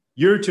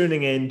You're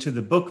tuning in to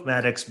the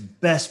Bookmatic's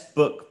Best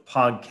Book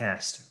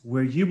podcast,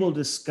 where you will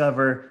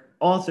discover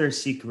author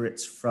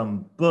secrets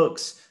from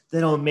books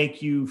that'll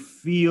make you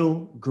feel,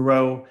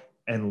 grow,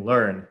 and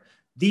learn.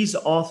 These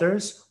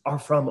authors are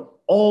from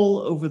all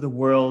over the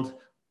world,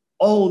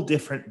 all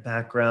different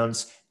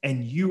backgrounds,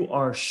 and you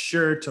are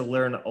sure to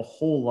learn a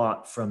whole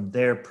lot from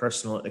their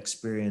personal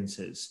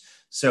experiences.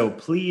 So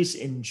please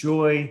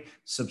enjoy,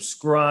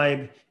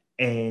 subscribe,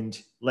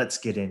 and let's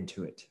get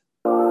into it.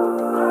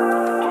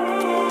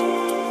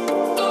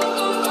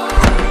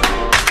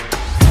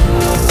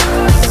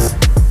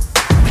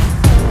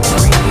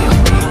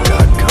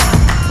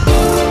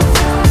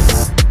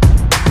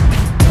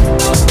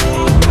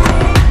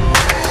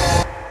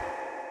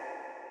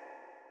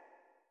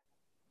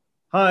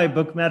 Hi,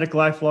 Bookmatic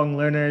lifelong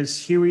learners.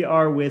 Here we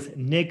are with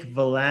Nick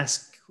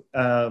Velasquez,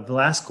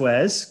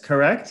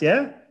 correct?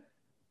 Yeah.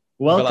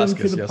 Welcome to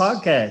Velasquez, the yes.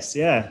 podcast.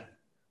 Yeah.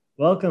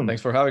 Welcome.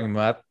 Thanks for having me,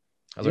 Matt.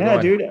 How's it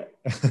Yeah, going?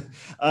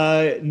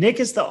 dude.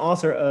 Nick is the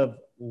author of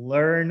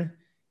Learn,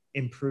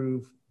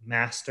 Improve,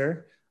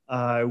 Master,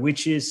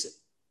 which is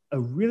a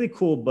really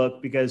cool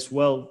book because,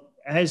 well,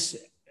 as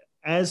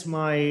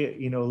my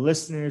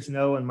listeners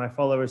know and my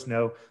followers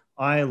know,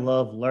 I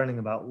love learning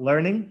about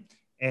learning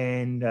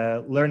and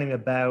learning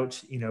about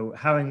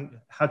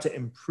how to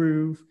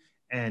improve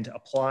and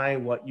apply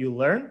what you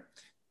learn.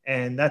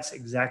 And that's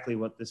exactly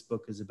what this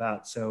book is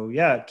about. So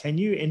yeah, can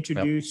you Yeah,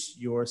 introduce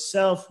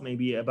yourself,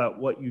 maybe about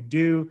what you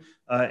do,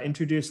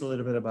 introduce a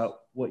little bit about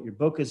what your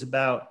book is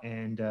about,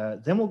 and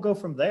then we'll go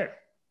from there.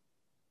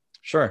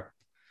 sure.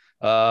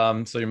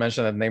 So you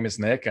mentioned that name is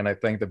Nick, and I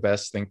think the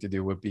best thing to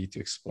do would be to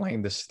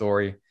explain the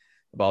story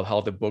about how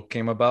the book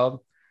came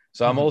about.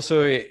 So I'm Mhm.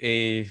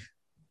 also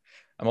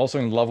I'm also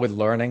in love with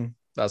learning.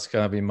 That's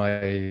gonna be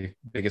my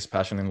biggest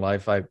passion in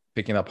life. I'm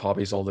picking up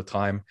hobbies all the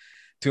time,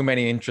 too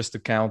many interests to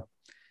count.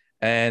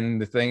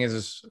 And the thing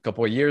is a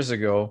couple of years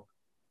ago,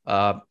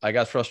 I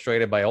got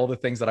frustrated by all the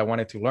things that I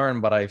wanted to learn,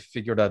 but I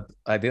figured that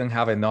I didn't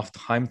have enough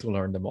time to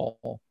learn them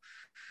all.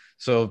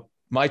 So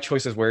my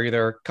choices were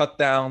either cut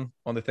down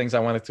on the things I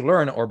wanted to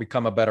learn or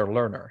become a better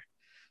learner.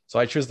 So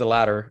I chose the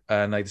latter,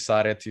 and I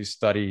decided to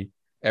study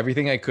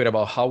everything I could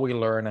about how we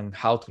learn and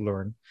how to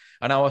learn.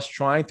 And I was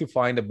trying to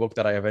find a book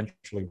that I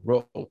eventually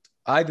wrote.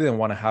 I didn't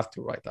want to have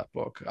to write that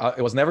book.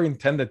 It was never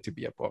intended to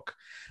be a book.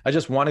 I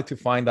just wanted to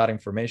find that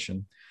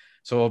information.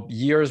 So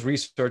years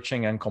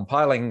researching and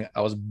compiling,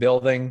 I was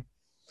building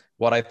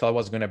what I thought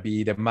was going to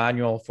be the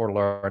manual for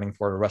learning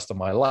for the rest of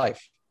my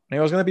life. And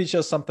it was going to be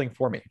just something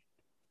for me.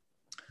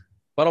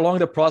 But along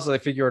the process, I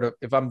figured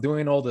if I'm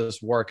doing all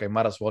this work, I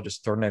might as well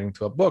just turn it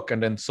into a book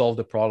and then solve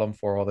the problem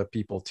for other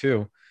people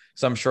too.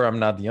 So I'm sure I'm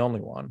not the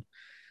only one.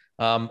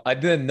 I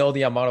didn't know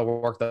the amount of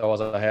work that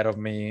was ahead of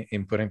me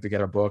in putting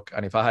together a book.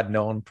 And if I had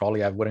known,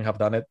 probably I wouldn't have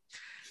done it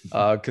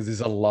because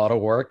it's a lot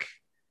of work.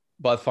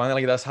 But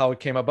finally, that's how it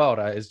came about.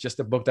 It's just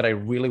a book that I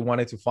really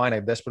wanted to find. I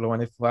desperately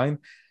wanted to find.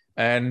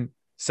 And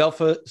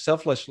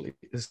selfishly,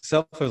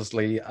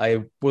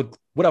 I would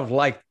have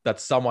liked that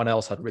someone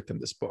else had written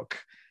this book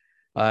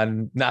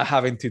and not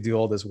having to do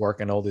all this work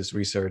and all this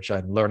research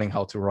and learning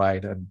how to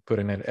write and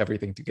putting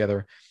everything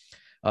together.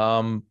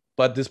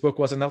 But this book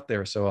wasn't out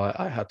there, so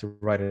I had to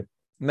write it.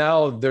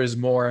 Now there's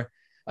more.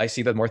 I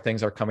see that more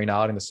things are coming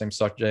out in the same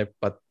subject,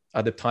 but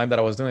at the time that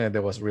I was doing it,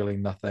 there was really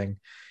nothing.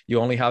 You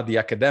only have the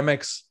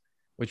academics,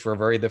 which were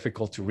very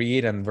difficult to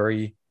read and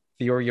very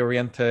theory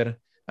oriented.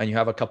 And you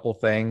have a couple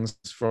things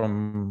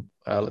from,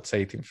 let's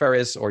say, Tim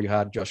Ferriss, or you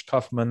had Josh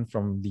Kaufman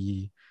from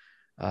the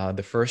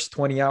first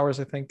 20 hours,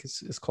 I think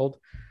is called.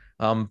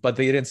 But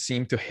they didn't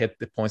seem to hit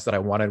the points that I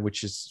wanted,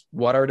 which is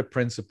what are the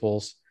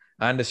principles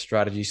and the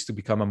strategies to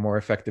become a more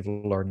effective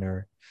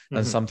learner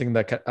and Mhm. something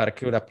that I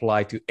could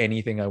apply to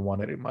anything I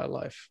wanted in my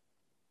life.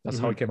 That's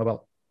how it Mhm. came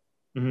about.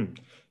 Mhm.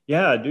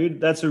 Yeah,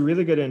 dude, that's a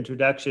really good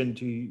introduction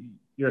to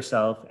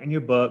yourself and your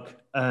book.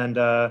 And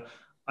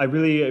I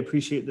really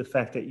appreciate the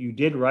fact that you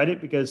did write it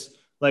because,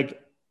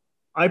 like,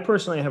 I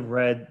personally have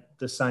read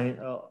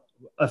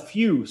a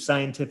few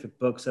scientific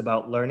books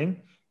about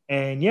learning,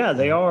 and yeah,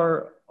 they Mhm.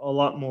 are a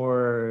lot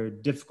more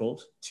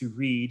difficult to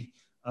read.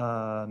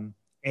 Um,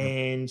 Yeah.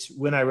 and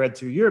when I read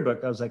through your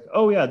book, I was like,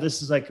 oh yeah,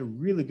 this is like a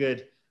really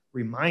good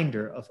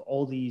reminder of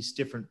all these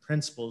different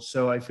principles.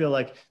 So I feel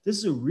like this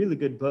is a really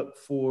good book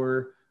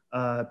for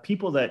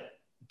people that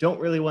don't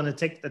really want to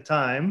take the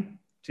time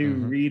to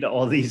Mm-hmm. read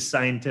all these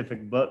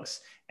scientific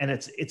books, and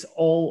it's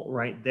all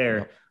right there.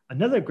 Yep.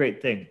 Another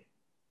great thing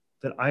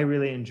that I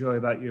really enjoy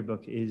about your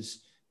book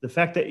is the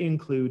fact that you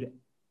include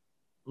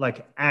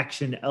like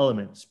action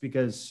elements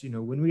because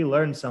when we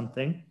learn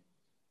something,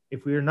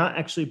 if we are not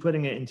actually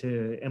putting it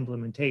into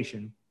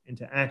implementation,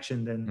 into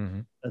action, then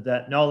Mm-hmm.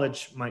 that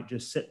knowledge might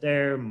just sit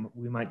there.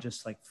 We might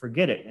just like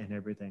forget it and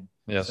everything.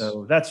 Yes.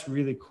 So that's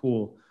really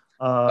cool.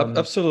 Um,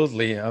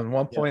 Absolutely. And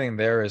one yeah. point in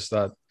there is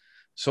that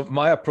so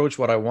my approach,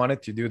 what I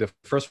wanted to do, the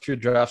first few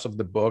drafts of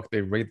the book,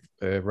 they read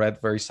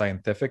very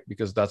scientific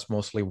because that's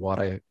mostly what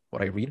I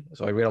read.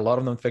 So I read a lot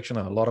of nonfiction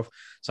and a lot of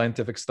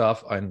scientific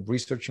stuff. And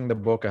researching the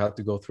book, I had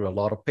to go through a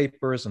lot of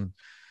papers and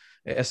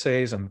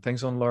essays and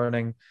things on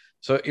learning.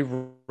 So it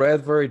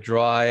read very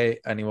dry,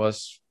 and it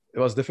was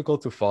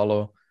difficult to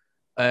follow.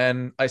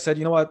 And I said,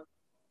 you know what?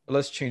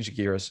 Let's change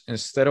gears.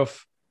 Instead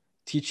of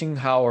teaching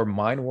how our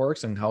mind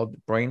works and how the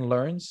brain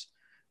learns,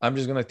 I'm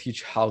just going to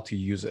teach how to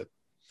use it.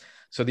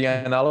 So the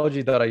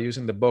analogy that I use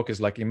in the book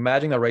is like,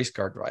 imagine a race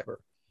car driver.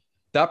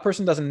 That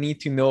person doesn't need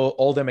to know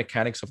all the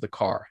mechanics of the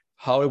car,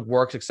 how it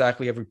works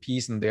exactly, every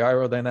piece and the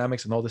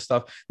aerodynamics and all this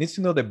stuff. Needs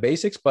to know the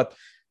basics, but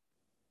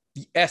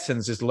the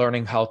essence is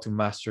learning how to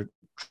master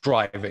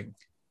driving.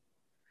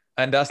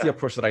 And that's the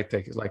approach that I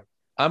take. Is like,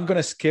 I'm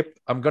going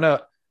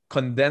to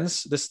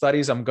condense the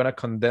studies. I'm going to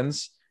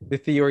condense the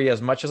theory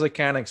as much as I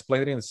can,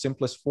 explain it in the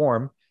simplest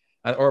form.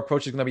 And our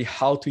approach is going to be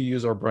how to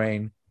use our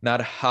brain,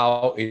 not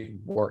how it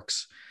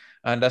works.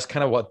 And that's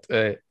kind of what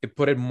it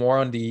put it more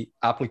on the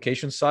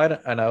application side.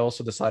 And I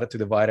also decided to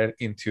divide it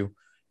into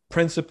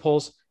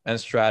principles and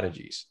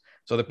strategies.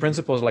 So the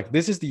principles, like,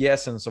 this is the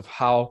essence of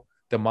how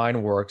the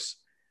mind works.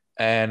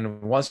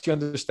 And once you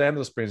understand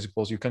those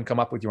principles, you can come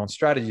up with your own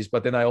strategies.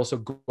 But then I also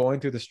go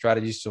into the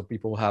strategies so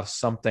people have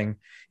something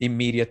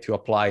immediate to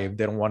apply if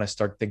they don't want to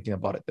start thinking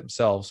about it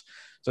themselves.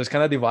 So it's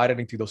kind of divided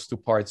into those two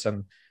parts.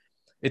 And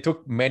it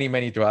took many,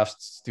 many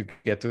drafts to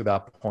get to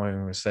that point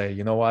where we say,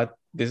 you know what,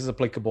 this is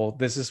applicable.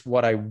 This is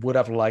what I would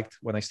have liked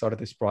when I started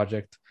this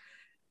project.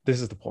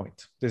 This is the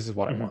point. This is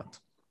what I want.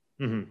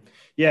 Mm-hmm.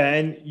 Yeah.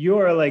 And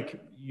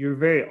you're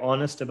very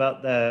honest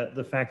about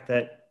the fact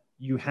that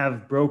you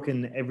have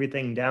broken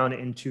everything down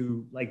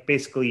into like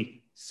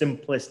basically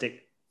simplistic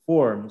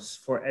forms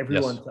for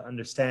everyone to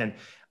understand.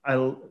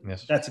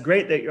 That's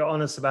great that you're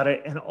honest about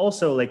it. And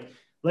also, like,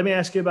 let me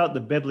ask you about the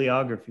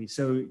bibliography.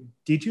 So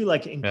did you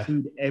like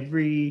include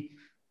every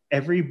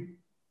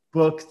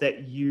book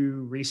that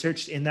you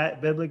researched in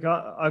that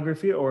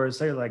bibliography, or is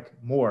there like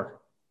more?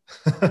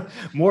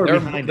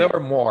 There were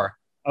more.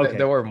 Okay.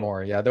 There were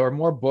more. Yeah, there were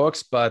more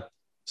books, but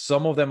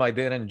some of them I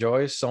did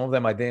enjoy. Some of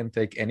them I didn't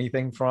take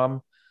anything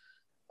from.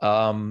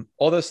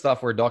 Other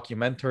stuff were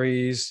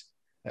documentaries,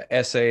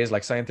 essays,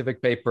 like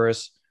scientific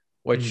papers,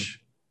 which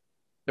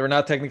they were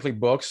not technically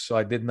books. So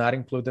I did not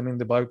include them in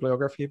the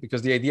bibliography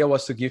because the idea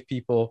was to give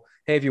people,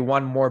 hey, if you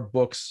want more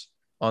books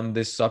on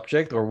this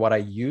subject or what I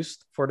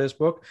used for this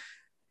book,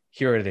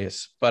 here it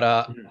is. But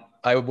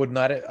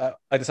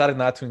I decided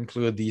not to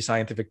include the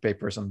scientific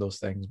papers and those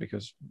things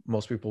because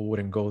most people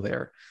wouldn't go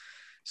there.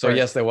 So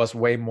yes, there was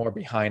way more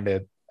behind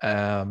it.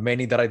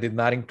 Many that I did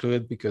not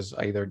include because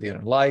I either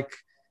didn't like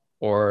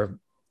or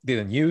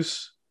didn't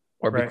use,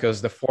 or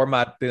because the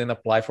format didn't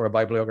apply for a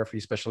bibliography,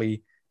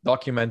 especially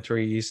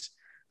documentaries.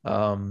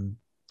 A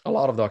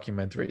lot of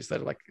documentaries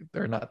that like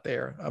they're not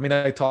there. I mean,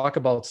 I talk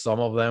about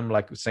some of them,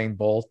 like Usain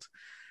Bolt.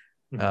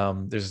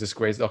 There's this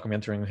great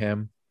documentary on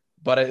him,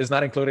 but it's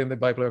not included in the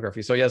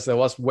bibliography. So yes, there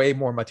was way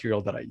more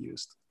material that I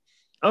used.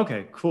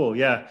 Okay, cool.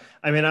 Yeah.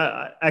 I mean,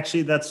 I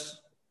actually, that's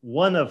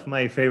one of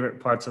my favorite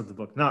parts of the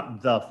book,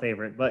 not the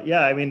favorite, but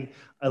yeah, I mean,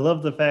 I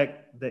love the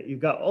fact that you've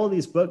got all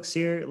these books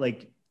here.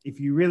 Like, if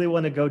you really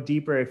want to go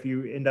deeper, if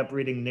you end up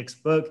reading Nick's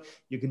book,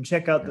 you can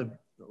check out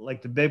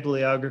the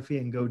bibliography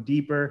and go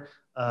deeper.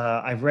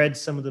 I've read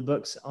some of the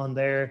books on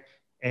there.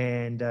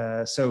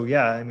 And so,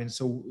 yeah, I mean,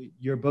 so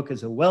your book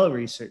is a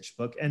well-researched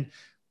book, and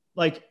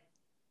like,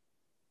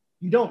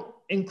 you don't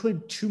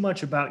include too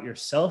much about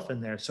yourself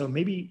in there. So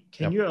maybe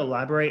can you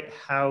elaborate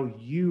how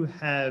you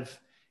have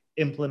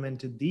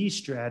implemented these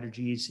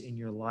strategies in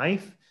your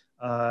life?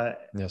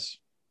 Yes.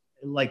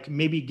 Like,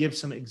 maybe give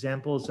some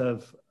examples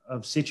of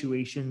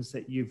situations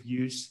that you've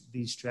used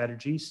these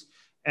strategies.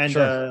 And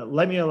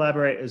let me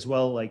elaborate as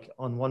well, like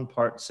on one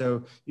part.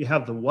 So you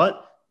have the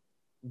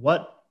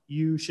what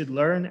you should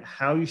learn,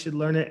 how you should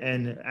learn it,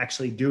 and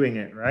actually doing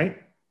it,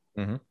 right?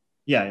 Mm-hmm.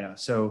 Yeah.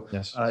 So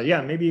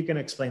maybe you can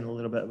explain a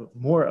little bit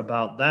more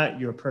about that,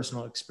 your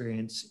personal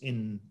experience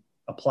in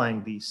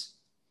applying these.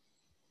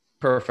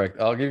 Perfect.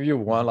 I'll give you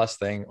one last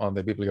thing on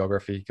the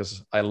bibliography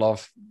because I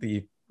love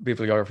the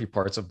bibliography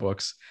parts of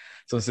books.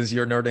 So since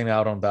you're nerding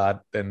out on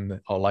that,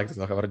 then I'd like to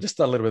talk about it just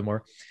a little bit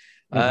more.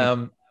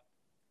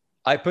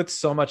 I put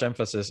so much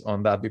emphasis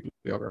on that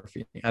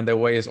bibliography and the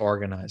way it's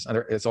organized.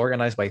 And it's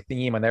organized by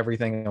theme and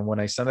everything. And when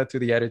I send it to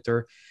the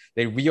editor,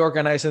 they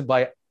reorganize it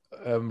by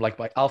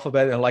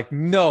alphabet, and like,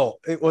 no,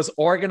 it was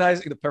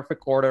organized in the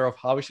perfect order of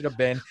how it should have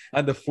been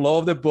and the flow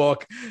of the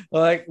book.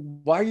 Like,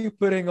 why are you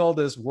putting all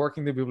this work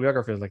in the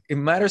bibliography? Like, it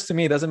matters to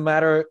me. It doesn't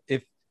matter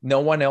if no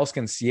one else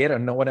can see it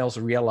and no one else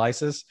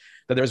realizes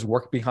that there's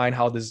work behind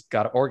how this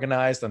got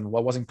organized and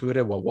what was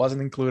included, what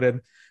wasn't included.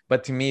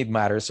 But to me, it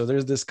matters. So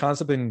there's this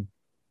concept in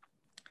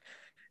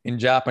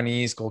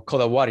Japanese called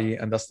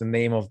kodawari, and that's the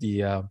name of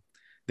the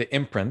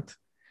imprint,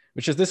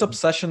 which is this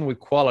obsession with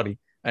quality.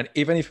 And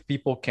even if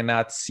people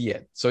cannot see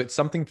it, so it's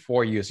something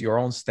for you, it's your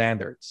own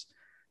standards.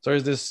 So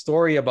there's this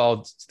story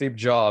about Steve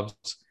Jobs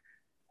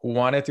who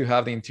wanted to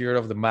have the interior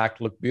of the Mac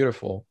look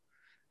beautiful.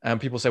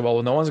 And people say,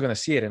 well, no one's going to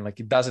see it. And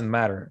like, it doesn't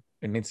matter.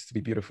 It needs to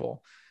be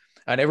beautiful.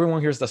 And everyone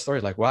hears the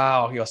story like,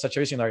 wow, he was such a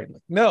visionary.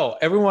 Like, no,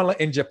 everyone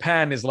in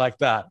Japan is like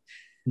that.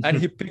 And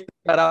he picked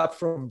that up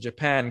from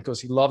Japan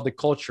because he loved the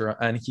culture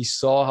and he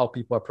saw how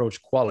people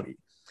approach quality.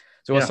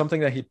 So it was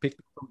something that he picked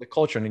from the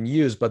culture and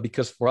used, but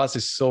because for us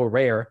it's so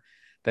rare,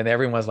 then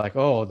everyone's like,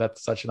 oh,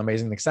 that's such an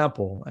amazing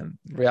example. And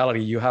in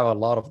reality, you have a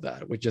lot of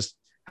that. We just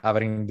have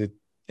it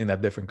in a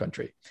different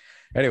country.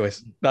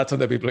 Anyways, that's on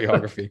the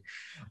bibliography.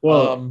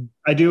 Well,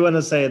 I do want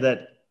to say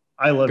that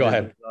I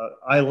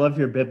love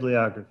your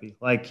bibliography.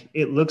 Like,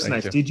 it looks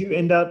nice. Did you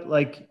end up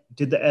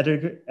did the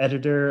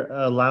editor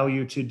allow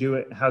you to do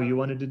it how you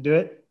wanted to do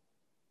it?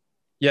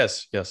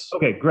 Yes.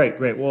 Okay, great.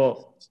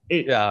 Well,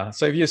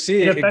 so if you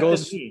see it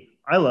goes.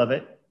 I love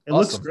it. It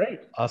looks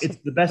great. It's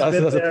the best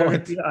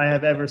bibliography I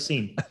have ever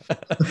seen.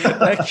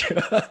 Thank you.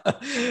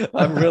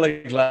 I'm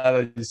really glad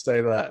that you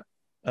say that.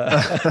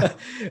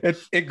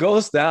 It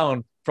goes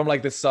down from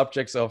like the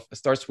subjects of, it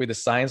starts with the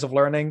science of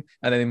learning,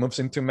 and then it moves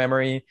into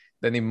memory,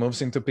 then it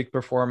moves into peak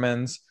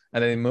performance,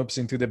 and then it moves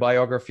into the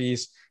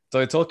biographies.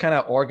 So it's all kind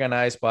of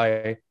organized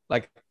by,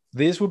 like,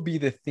 these would be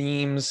the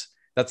themes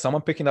that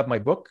someone picking up my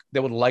book, they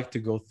would like to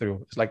go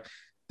through. It's like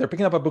they're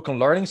picking up a book on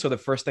learning, so the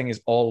first thing is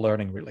all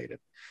learning related.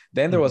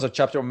 Then there was a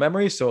chapter on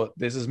memory, so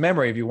this is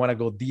memory if you want to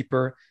go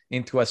deeper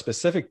into a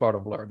specific part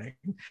of learning.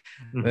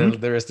 Then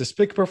there is this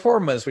peak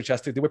performance, which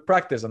has to do with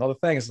practice and other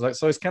things.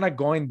 So it's kind of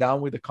going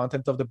down with the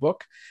content of the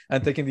book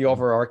and taking the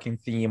overarching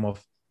theme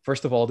of,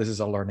 first of all, this is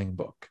a learning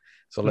book,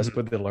 so let's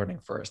put the learning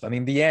first. And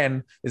in the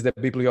end is the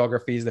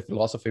bibliographies, the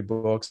philosophy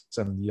books,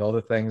 and the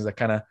other things that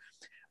kind of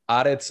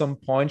added some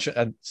punch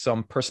and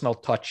some personal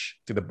touch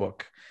to the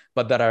book,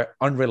 but that are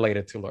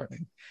unrelated to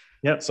learning.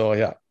 Yep. So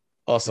yeah,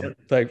 awesome.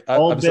 Yep.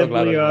 All I'm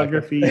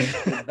bibliography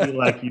would be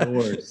like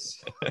yours.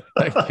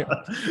 Thank you.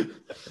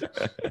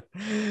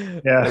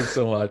 Yeah. Thanks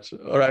so much.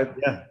 All right.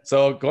 Yeah.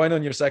 So going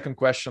on your second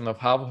question of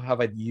how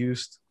have I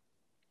used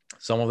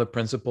some of the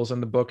principles in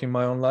the book in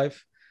my own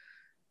life?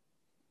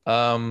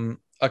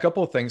 A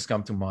couple of things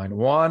come to mind.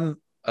 One,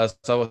 as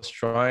I was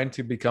trying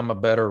to become a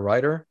better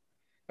writer,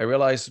 I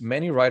realized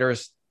many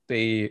writers,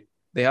 they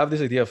have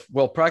this idea of,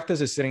 well, practice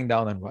is sitting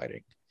down and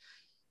writing.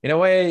 In a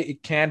way,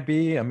 it can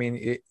be. I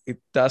mean, it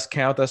does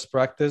count as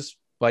practice,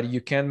 but you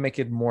can make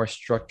it more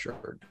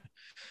structured.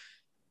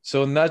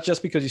 So not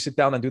just because you sit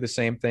down and do the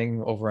same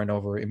thing over and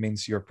over, it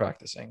means you're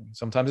practicing.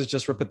 Sometimes it's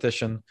just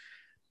repetition.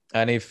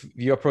 And if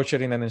you approach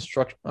it in an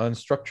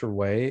unstructured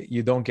way,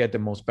 you don't get the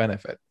most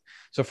benefit.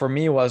 So for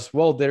me, it was,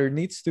 well, there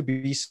needs to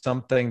be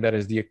something that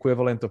is the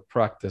equivalent of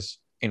practice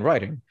in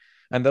writing.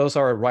 And those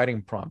are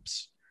writing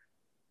prompts.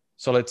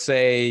 So let's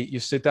say you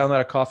sit down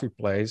at a coffee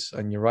place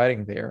and you're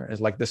writing there.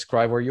 It's like,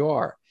 describe where you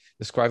are.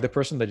 Describe the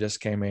person that just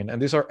came in.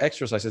 And these are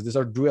exercises. These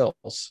are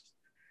drills.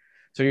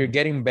 So you're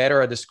getting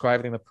better at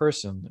describing the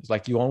person. It's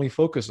like you only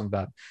focus on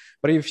that.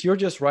 But if you're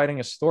just writing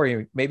a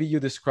story, maybe you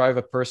describe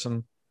a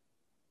person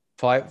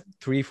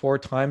 3, 4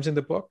 times in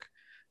the book.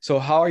 So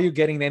how are you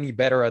getting any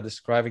better at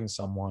describing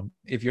someone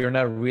if you're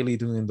not really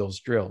doing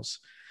those drills?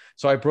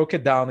 So I broke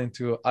it down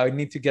into, I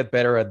need to get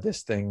better at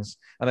these things.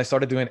 And I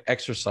started doing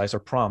exercise or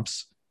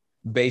prompts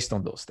based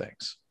on those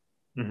things.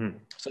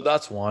 So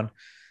that's one.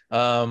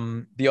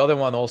 The other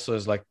one also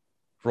is like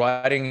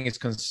writing is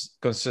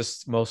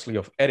consists mostly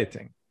of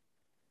editing.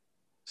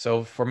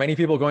 So for many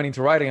people going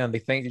into writing and they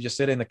think you just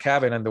sit in the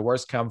cabin and the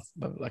words come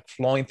like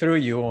flowing through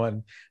you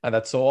and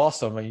that's so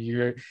awesome and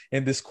you're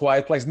in this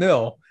quiet place.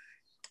 No,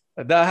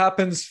 that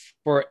happens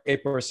for a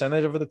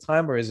percentage of the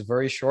time where it's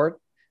very short.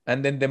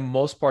 And then the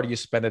most part you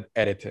spend it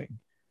editing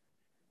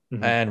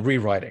and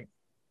rewriting.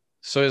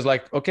 So it's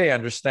like, okay,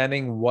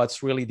 understanding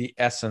what's really the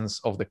essence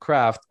of the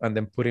craft and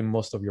then putting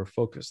most of your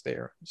focus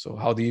there. So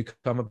how do you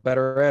become a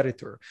better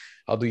editor?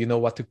 How do you know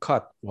what to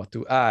cut, what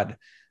to add,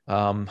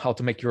 how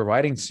to make your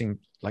writing seem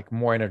like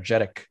more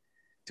energetic,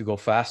 to go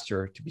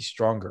faster, to be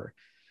stronger.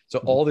 So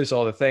all these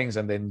other things,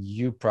 and then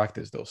you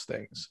practice those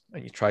things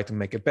and you try to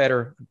make it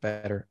better,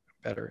 better,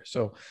 better.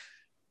 So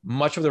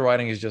much of the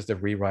writing is just the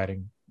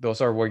rewriting. Those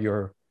are where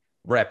your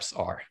reps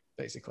are,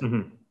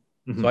 basically.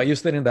 So I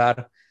used it in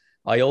that.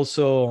 I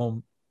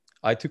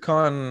took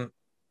on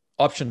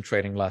option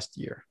trading last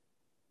year.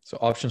 So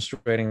options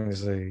trading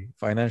is a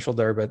financial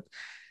derivative.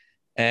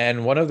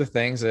 And one of the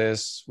things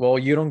is, well,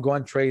 you don't go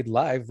and trade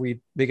live with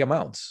big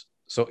amounts.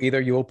 So either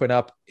you open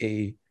up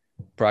a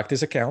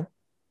practice account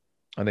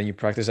and then you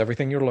practice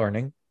everything you're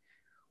learning,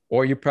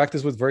 or you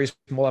practice with very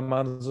small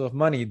amounts of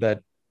money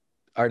that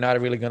are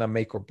not really going to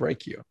make or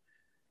break you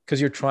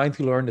because you're trying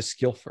to learn the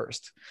skill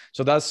first.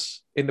 So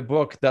that's in the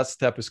book, that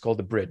step is called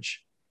the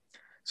bridge.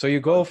 So you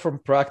go from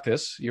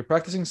practice, you're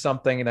practicing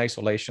something in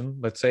isolation.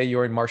 Let's say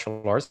you're in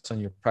martial arts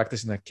and you're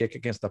practicing a kick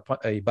against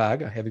a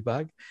bag, a heavy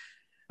bag,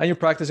 and you're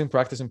practicing,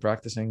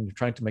 you're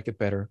trying to make it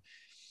better.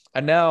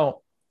 And now,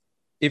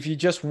 if you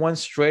just went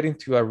straight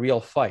into a real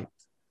fight,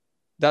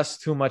 that's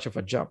too much of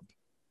a jump.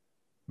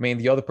 I mean,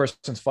 the other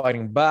person's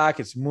fighting back,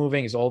 it's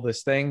moving, it's all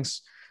these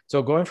things.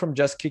 So going from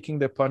just kicking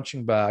the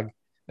punching bag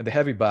and the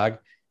heavy bag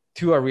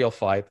to a real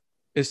fight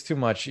is too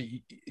much.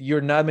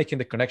 You're not making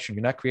the connection,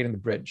 you're not creating the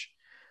bridge.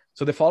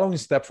 So the following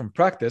step from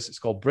practice is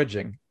called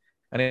bridging.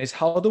 And it is,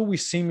 how do we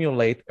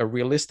simulate a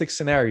realistic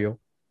scenario,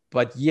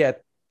 but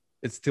yet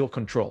it's still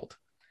controlled.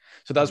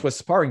 So that's where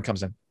sparring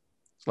comes in.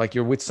 It's like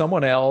you're with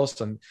someone else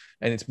and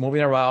it's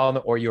moving around,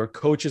 or your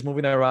coach is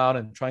moving around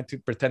and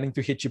pretending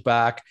to hit you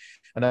back.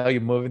 And now you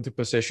move into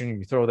position,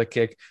 you throw the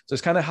kick. So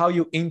it's kind of how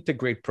you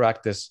integrate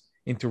practice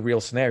into real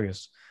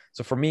scenarios.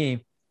 So for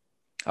me,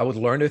 I would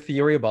learn the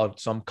theory about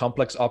some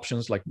complex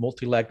options like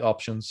multi-legged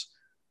options.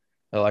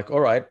 Like,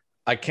 all right,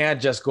 I can't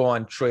just go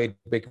and trade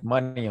big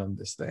money on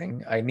this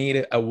thing. I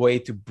need a way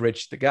to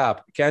bridge the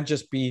gap. It can't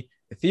just be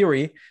a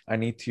theory. I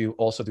need to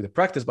also do the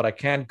practice, but I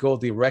can't go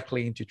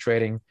directly into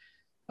trading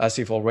as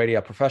if already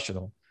a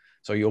professional.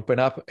 So you open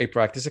up a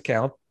practice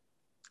account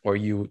or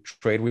you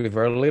trade with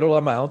very little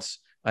amounts,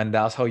 and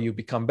that's how you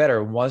become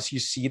better. Once you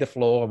see the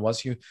flow and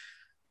once you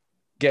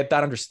get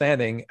that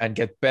understanding and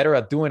get better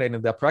at doing it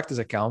in that practice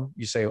account,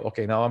 you say,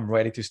 okay, now I'm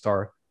ready to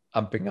start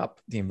amping up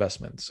the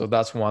investment. So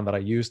that's one that I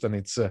used, and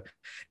it's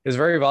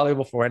very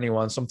valuable for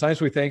anyone.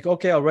 Sometimes we think,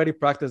 okay, I already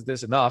practiced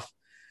this enough.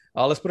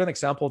 Let's put an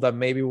example that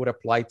maybe would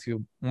apply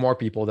to more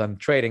people than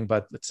trading,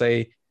 but let's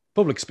say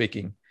public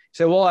speaking.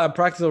 Say, well, I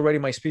practiced already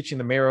my speech in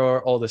the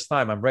mirror all this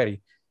time. I'm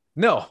ready.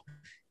 No,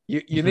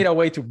 you need a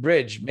way to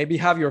bridge. Maybe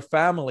have your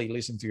family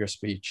listen to your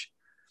speech,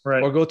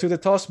 right? Or go to the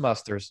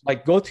Toastmasters.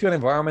 Like, go to an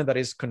environment that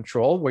is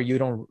controlled, where you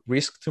don't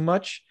risk too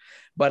much,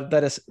 but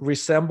that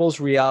resembles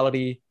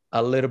reality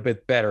a little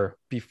bit better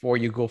before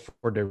you go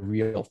for the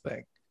real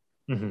thing.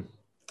 Mm-hmm.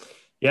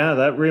 Yeah,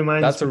 that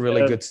reminds me. That's a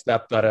really good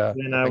step that I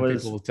think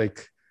people will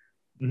take.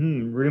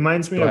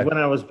 Reminds me of when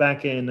I was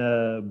back in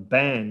a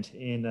band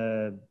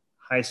in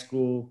high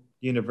school,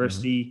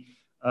 university,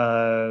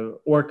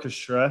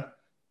 orchestra.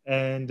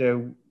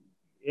 And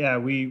yeah,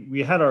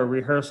 we had our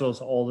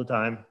rehearsals all the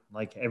time,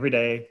 like every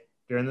day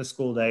during the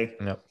school day.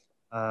 Yep.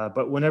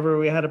 But whenever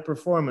we had a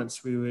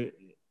performance, we would,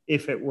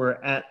 if it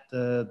were at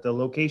the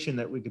location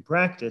that we could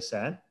practice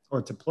at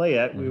or to play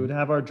at, we would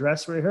have our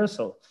dress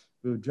rehearsal.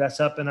 We would dress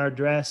up in our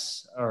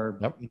dress,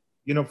 our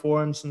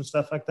uniforms and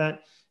stuff like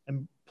that,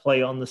 and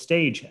play on the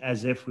stage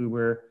as if we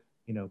were,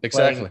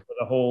 playing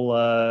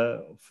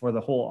for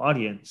the whole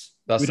audience.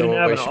 We didn't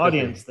have an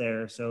audience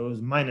there, so it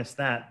was minus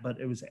that, but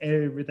it was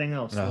everything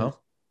else was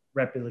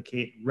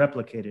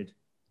replicated.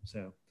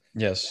 So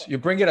yes, you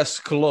bring it as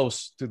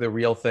close to the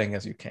real thing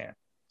as you can.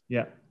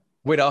 Yeah,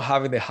 without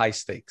having the high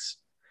stakes.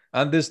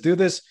 And do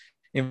this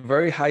in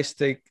very high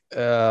stake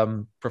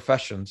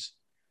professions.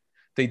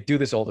 They do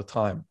this all the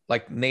time.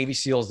 Like Navy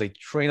SEALs, they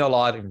train a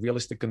lot in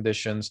realistic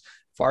conditions.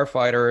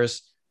 Firefighters,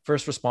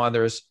 first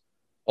responders,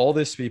 all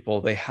these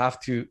people, they have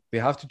to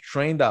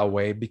train that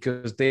way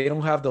because they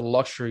don't have the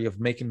luxury of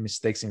making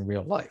mistakes in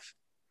real life.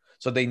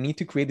 So they need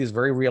to create these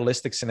very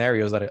realistic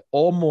scenarios that are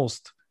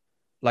almost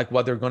like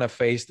what they're going to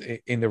face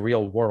in the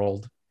real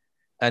world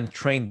and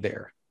train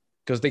there.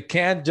 Because they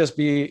can't just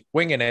be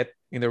winging it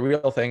in the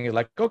real thing. You're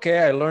like, okay,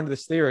 I learned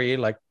this theory.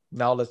 Like,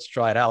 now let's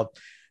try it out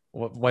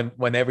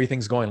when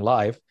everything's going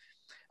live.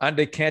 And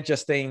they can't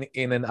just stay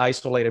in an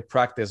isolated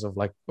practice of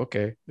like,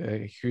 okay,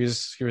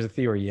 here's a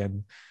theory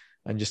and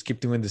just keep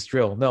doing this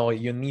drill. No,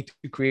 you need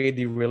to create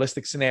the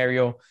realistic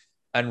scenario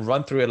and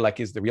run through it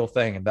like it's the real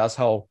thing. And that's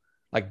how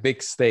like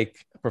big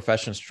stake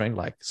professions train.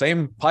 Like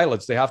same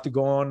pilots, they have to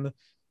go on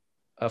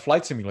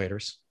flight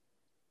simulators.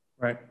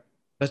 Right.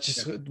 That's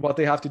just what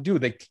they have to do.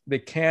 They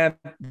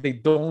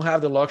don't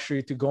have the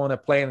luxury to go on a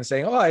plane and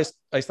saying, oh,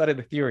 I studied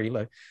the theory.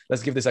 Like,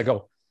 let's give this a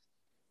go.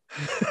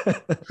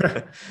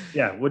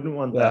 Yeah, wouldn't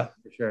want that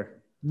for sure.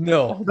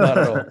 No, not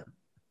at all.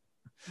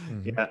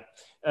 Yeah.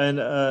 And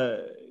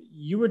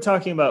you were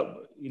talking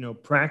about,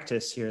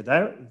 practice here.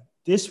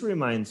 This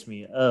reminds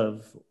me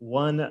of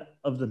one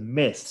of the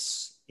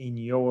myths in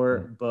your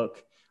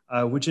book,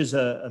 which is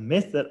a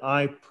myth that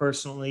I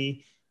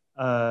personally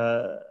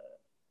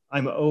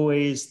I'm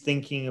always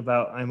thinking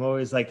about. I'm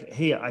always like,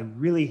 hey, I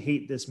really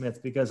hate this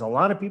myth because a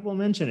lot of people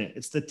mention it.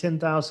 It's the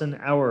 10,000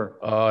 hour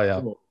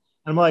rule.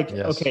 I'm like,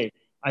 okay,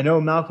 I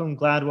know Malcolm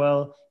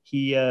Gladwell,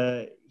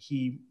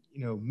 he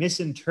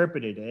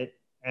misinterpreted it.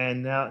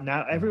 And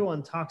now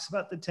everyone talks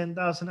about the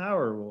 10,000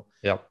 hour rule,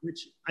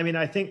 which, I mean,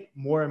 I think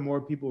more and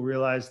more people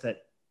realize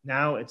that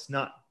now it's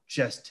not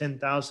just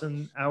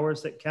 10,000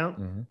 hours that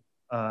count.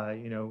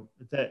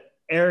 The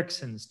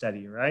Ericsson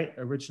study, right?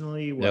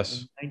 Originally,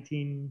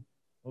 in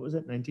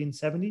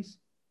 1970s?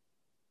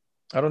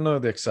 I don't know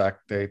the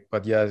exact date,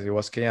 but yes, it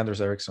was K.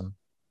 Anders Ericsson.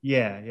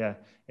 Yeah,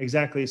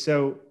 exactly.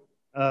 So,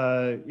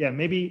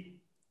 maybe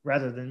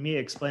rather than me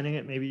explaining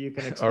it, maybe you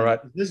can explain. All right.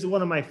 This is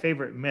one of my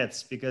favorite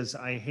myths because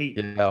I hate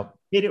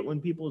it when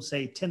people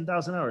say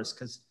 10,000 hours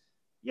because,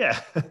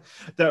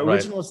 the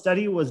original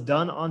study was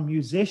done on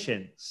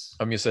musicians.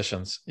 On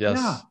musicians, yes.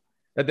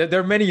 Yeah. There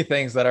are many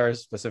things that are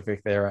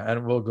specific there,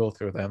 and we'll go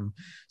through them.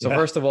 So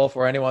first of all,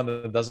 for anyone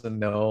that doesn't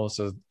know,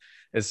 so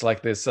it's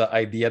like this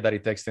idea that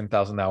it takes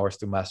 10,000 hours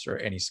to master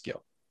any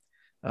skill.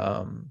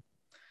 So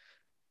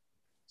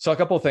a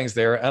couple of things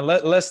there. And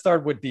let's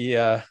start with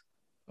the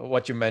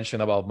what you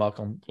mentioned about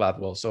Malcolm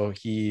Gladwell. So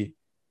he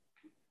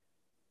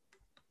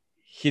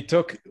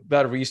took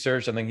that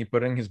research and then he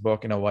put it in his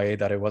book in a way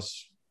that it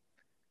was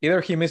either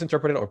he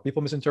misinterpreted or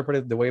people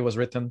misinterpreted the way it was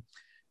written.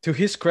 To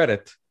his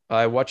credit,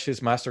 I watched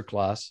his master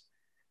class,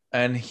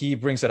 and he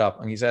brings it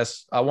up and he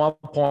says, at one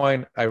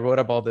point I wrote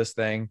about this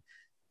thing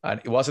and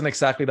it wasn't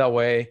exactly that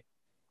way,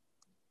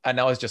 and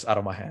now it's just out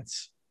of my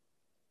hands.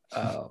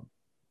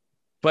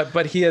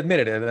 But he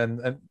admitted it,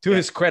 and to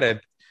his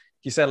credit,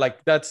 he said,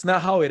 like, that's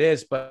not how it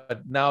is,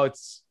 but now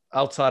it's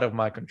outside of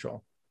my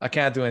control. I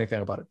can't do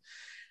anything about it.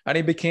 And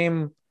it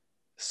became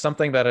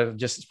something that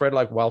just spread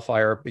like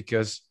wildfire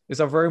because it's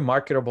a very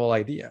marketable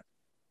idea.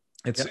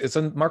 It's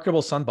a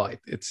marketable soundbite.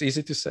 It's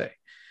easy to say.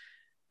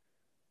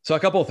 So a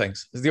couple of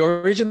things. The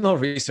original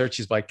research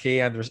is by K.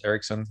 Anders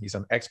Ericsson. He's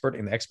an expert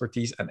in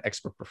expertise and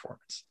expert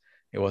performance.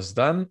 It was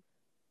done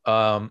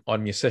on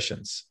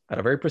musicians at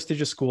a very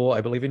prestigious school,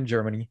 I believe in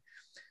Germany.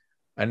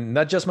 And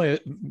not just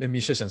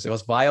musicians, it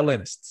was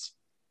violinists.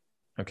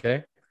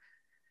 Okay.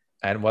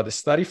 And what the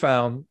study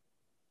found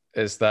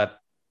is that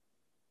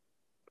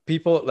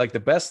people, like the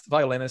best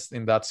violinists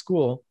in that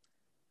school,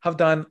 have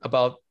done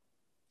about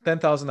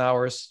 10,000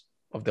 hours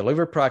of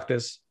delivery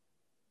practice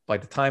by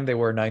the time they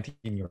were 19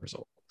 years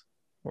old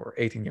or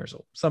 18 years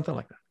old, something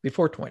like that,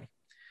 before 20.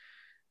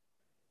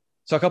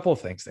 So a couple of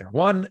things there.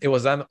 One, it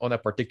was done on a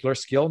particular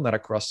skill, not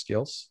across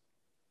skills.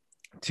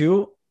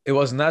 Two, it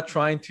was not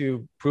trying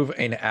to prove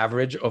an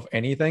average of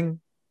anything.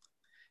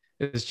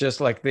 It's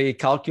just like they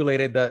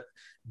calculated that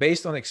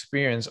based on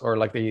experience, or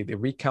like the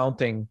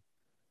recounting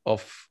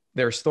of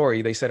their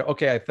story. They said,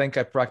 okay, I think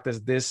I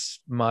practiced this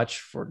much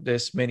for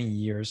this many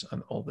years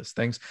and all these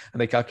things. And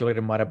they calculated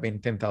it might have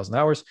been 10,000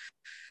 hours.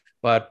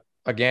 But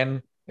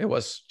again, it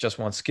was just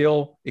one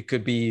skill. It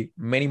could be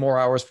many more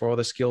hours for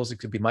other skills. It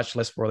could be much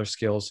less for other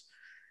skills.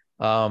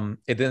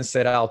 It didn't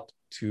set out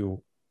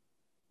to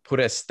put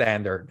a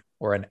standard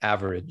or an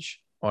average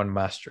on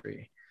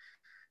mastery.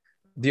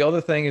 The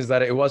other thing is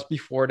that it was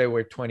before they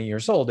were 20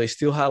 years old. They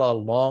still had a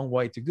long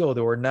way to go.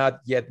 They were not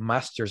yet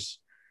masters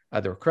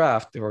at their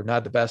craft. They were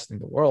not the best in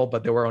the world,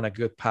 but they were on a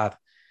good path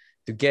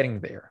to getting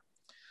there.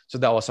 So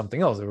that was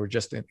something else. They were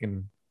just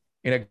in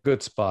a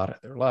good spot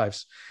in their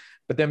lives.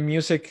 But then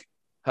music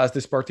has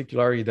this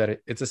particularity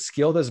that it's a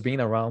skill that's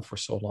been around for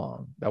so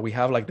long that we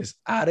have like this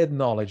added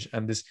knowledge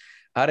and this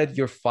added,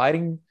 you're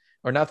fighting,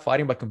 or not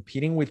fighting, but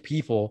competing with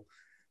people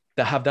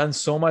that have done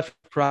so much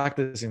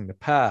practice in the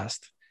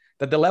past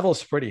that the level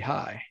is pretty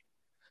high.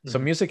 So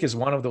music is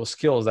one of those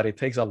skills that it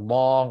takes a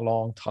long,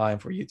 long time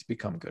for you to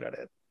become good at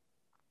it.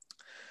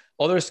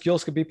 Other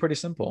skills could be pretty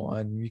simple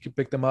and you could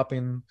pick them up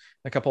in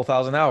a couple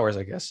thousand hours,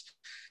 I guess.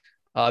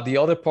 The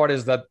other part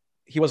is that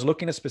he was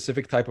looking at a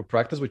specific type of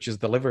practice, which is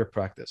delivery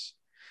practice.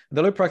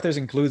 Delivery practice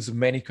includes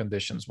many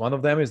conditions. One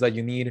of them is that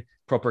you need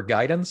proper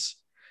guidance.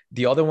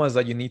 The other one is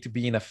that you need to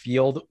be in a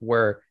field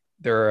where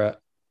there are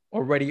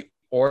already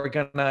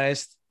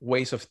organized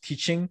ways of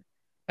teaching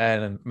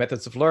and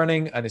methods of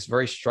learning, and it's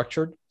very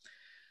structured.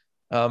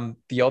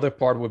 The other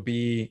part would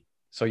be,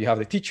 so you have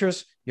the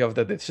teachers, you have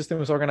the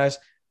system is organized.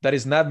 That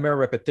is not mere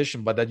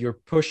repetition, but that you're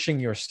pushing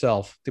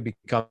yourself to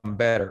become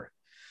better.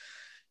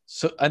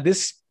 So, and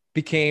this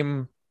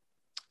became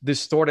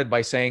distorted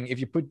by saying, if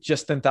you put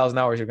just 10,000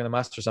 hours, you're going to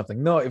master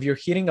something. No, if you're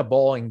hitting a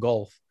ball in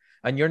golf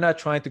and you're not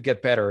trying to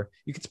get better,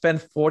 you could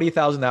spend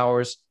 40,000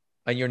 hours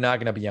and you're not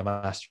going to be a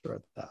master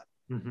at that.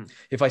 Mm-hmm.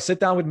 If I sit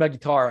down with my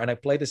guitar and I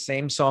play the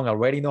same song, I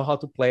already know how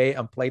to play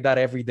and play that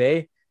every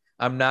day,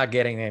 I'm not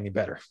getting any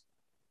better.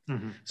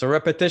 Mm-hmm. So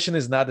repetition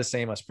is not the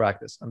same as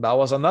practice. And that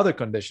was another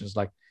condition. It's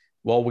like,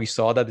 well, we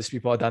saw that these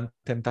people had done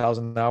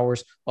 10,000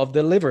 hours of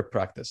delivery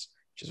practice,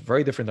 which is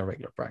very different than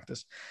regular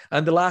practice.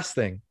 And the last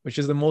thing, which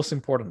is the most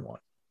important one,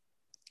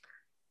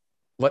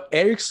 what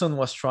Ericsson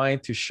was trying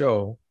to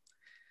show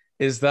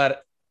is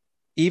that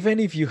even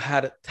if you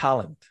had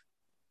talent,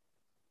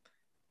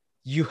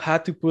 you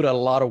had to put a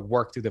lot of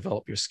work to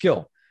develop your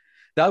skill.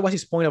 That was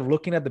his point of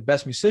looking at the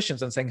best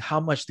musicians and saying, how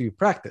much do you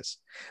practice?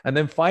 And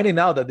then finding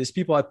out that these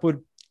people had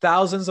put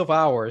thousands of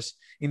hours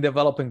in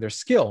developing their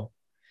skill,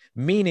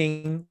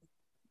 meaning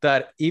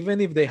that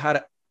even if they had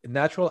a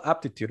natural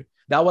aptitude,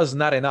 that was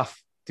not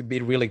enough to be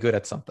really good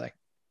at something.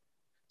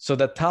 So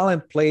the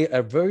talent played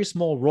a very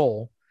small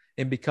role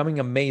in becoming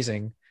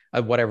amazing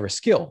at whatever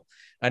skill.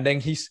 And then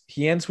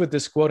he ends with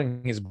this quote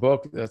in his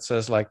book that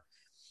says, like,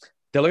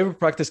 delivery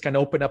practice can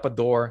open up a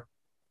door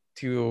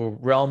to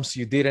realms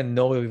you didn't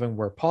know even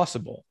were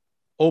possible.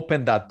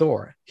 Open that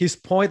door. His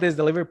point is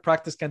delivery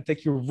practice can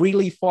take you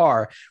really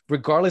far,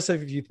 regardless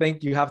of if you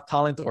think you have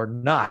talent or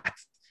not.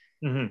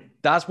 Mm-hmm.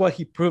 That's what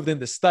he proved in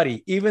the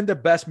study. Even the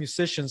best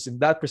musicians in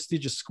that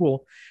prestigious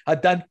school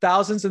had done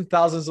thousands and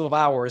thousands of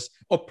hours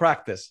of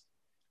practice.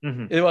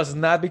 Mm-hmm. It was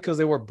not because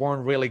they were born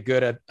really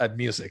good at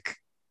music.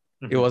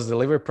 Mm-hmm. It was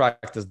delivery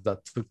practice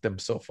that took them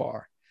so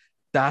far.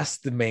 That's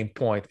the main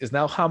point, is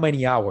now how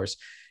many hours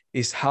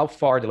is how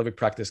far delivery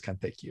practice can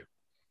take you.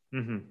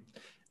 Mm-hmm.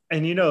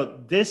 And, you know,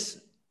 this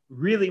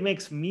really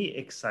makes me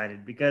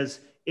excited because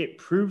it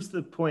proves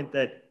the point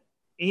that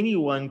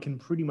anyone can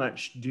pretty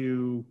much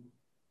do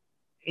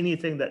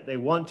anything that they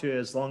want to,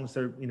 as long as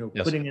they're,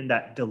 yes, putting in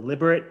that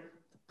deliberate,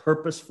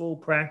 purposeful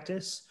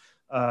practice.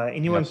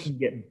 Anyone, yes, can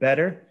get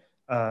better.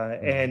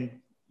 Mm-hmm. And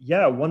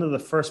yeah, one of the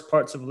first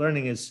parts of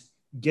learning is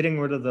getting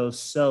rid of those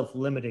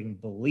self-limiting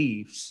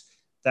beliefs.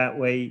 That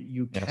way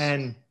you Yes.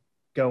 can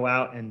go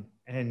out and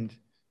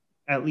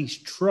at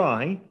least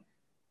try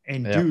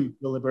and Yeah. do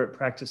deliberate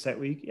practice that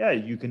week. Yeah,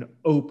 you can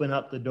open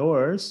up the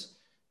doors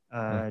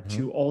Hmm.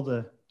 to all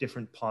the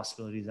different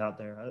possibilities out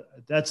there.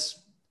 I'm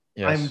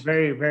Yes.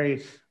 very,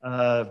 very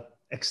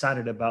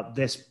excited about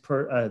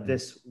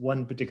this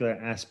one particular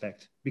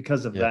aspect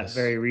because of that Yes.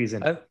 very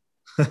reason. And,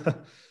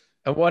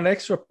 and one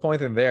extra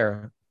point in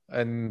there,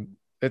 and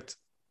it's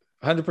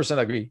 100%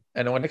 agree.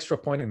 And one extra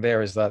point in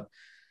there is that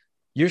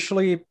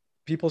usually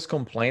people's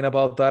complain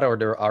about that, or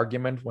their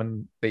argument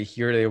when they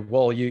hear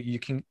well, you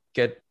can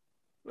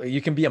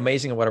be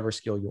amazing at whatever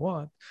skill you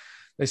want.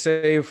 They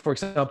say, for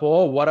example,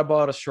 oh, what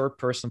about a short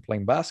person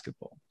playing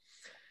basketball?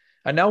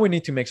 And now we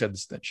need to make a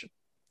distinction.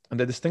 And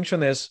the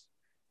distinction is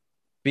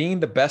being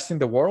the best in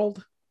the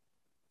world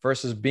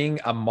versus being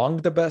among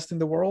the best in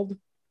the world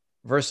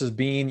versus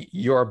being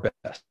your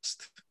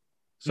best.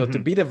 So to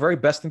be the very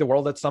best in the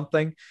world at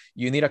something,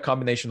 you need a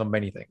combination of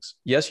many things.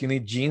 Yes, you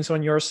need genes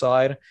on your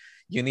side.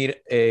 You need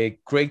a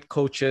great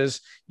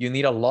coaches. You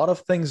need a lot of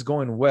things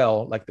going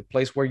well, like the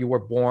place where you were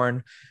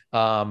born,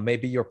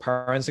 maybe your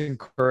parents'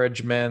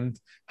 encouragement,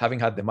 having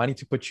had the money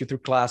to put you through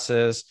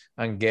classes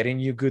and getting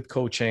you good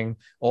coaching.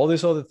 All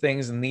these other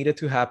things needed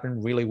to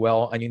happen really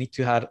well, and you need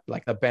to have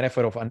like the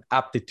benefit of an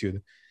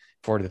aptitude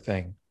for the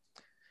thing.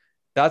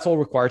 That's all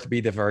required to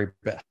be the very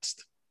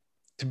best.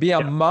 To be Yeah.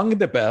 among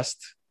the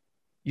best,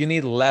 you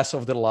need less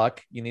of the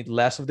luck, you need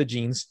less of the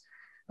genes,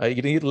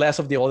 you need less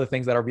of the other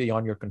things that are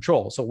beyond your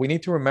control. So we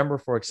need to remember,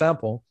 for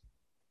example,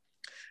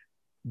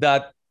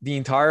 that the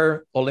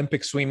entire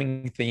Olympic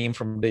swimming team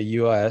from the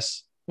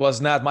US was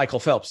not Michael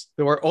Phelps.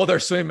 There were other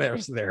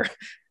swimmers there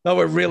that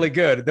were really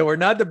good. They were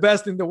not the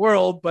best in the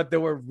world, but they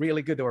were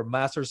really good. They were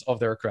masters of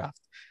their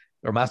craft.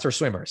 They were master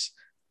swimmers.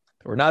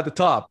 They were not the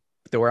top,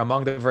 but they were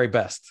among the very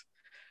best.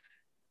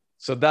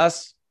 So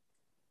that's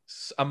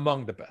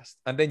among the best.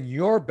 And then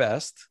your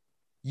best,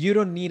 you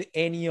don't need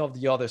any of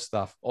the other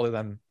stuff other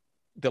than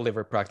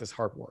deliver, practice,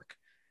 hard work.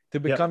 To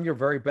become your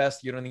very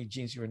best, you don't need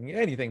genes, you don't need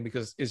anything,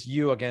 because it's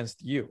you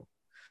against you.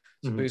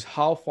 So it's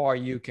how far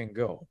you can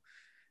go.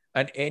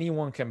 And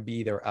anyone can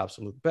be their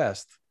absolute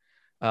best.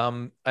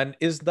 And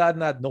is that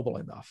not noble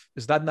enough?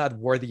 Is that not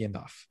worthy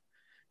enough?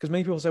 Because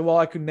many people say, well,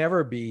 I could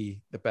never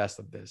be the best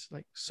of this.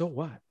 Like, so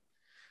what?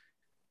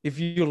 If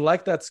you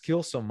like that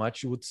skill so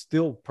much, you would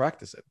still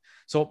practice it.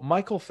 So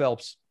Michael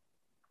Phelps,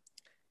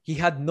 he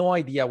had no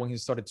idea when he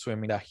started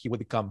swimming that he would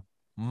become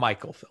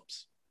Michael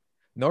Phelps.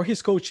 Nor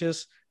his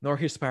coaches, nor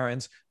his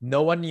parents.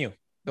 No one knew.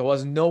 There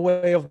was no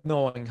way of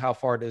knowing how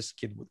far this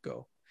kid would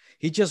go.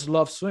 He just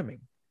loved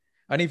swimming.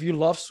 And if you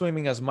love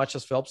swimming as much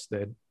as Phelps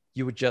did,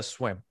 you would just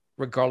swim,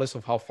 regardless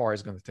of how far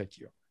it's going to take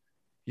you.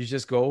 You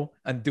just go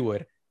and do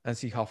it and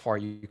see how far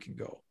you can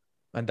go.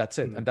 And that's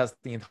it. And that's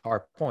the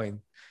entire point.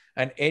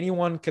 And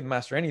anyone can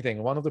master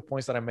anything. One of the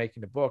points that I make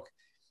in the book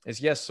is,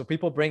 yes, so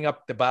people bring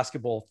up the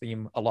basketball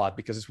theme a lot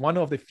because it's one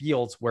of the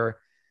fields where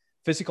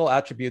physical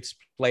attributes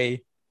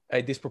play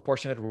a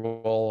disproportionate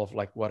role of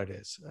like what it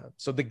is.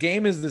 So the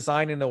game is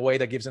designed in a way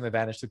that gives an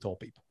advantage to tall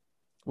people.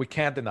 We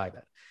can't deny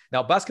that.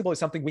 Now, basketball is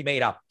something we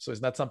made up. So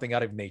it's not something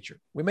out of nature.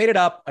 We made it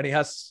up, and it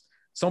has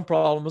some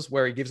problems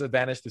where it gives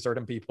advantage to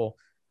certain people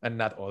and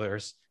not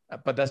others.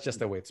 But that's just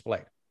the way it's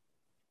played.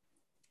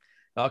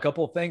 Now, a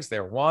couple of things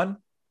there. One,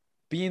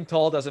 being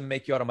tall doesn't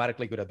make you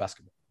automatically good at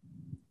basketball.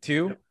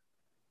 Two,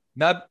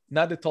 not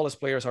the tallest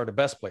players are the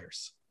best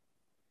players.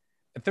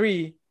 And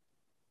three,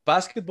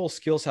 basketball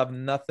skills have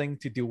nothing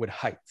to do with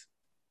height.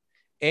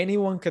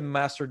 Anyone can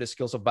master the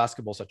skills of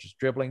basketball, such as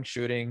dribbling,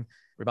 shooting,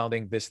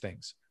 rebounding, these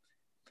things.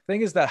 The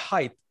thing is that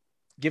height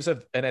gives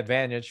an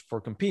advantage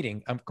for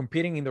competing. I'm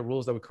competing in the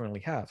rules that we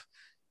currently have.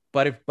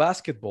 But if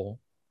basketball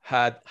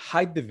had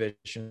height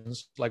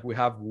divisions, like we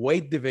have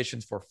weight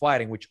divisions for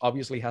fighting, which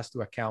obviously has to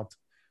account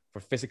for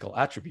physical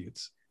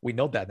attributes. We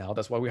know that now.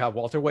 That's why we have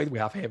welterweight, we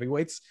have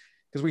heavyweights,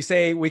 because we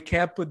say we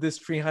can't put this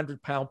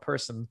 300-pound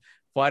person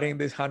fighting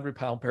this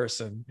 100-pound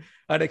person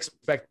and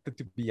expect it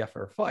to be a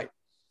fair fight.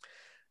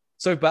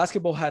 So if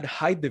basketball had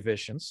height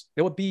divisions,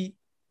 there would be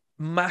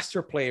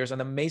master players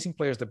and amazing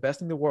players, the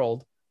best in the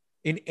world,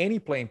 in any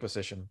playing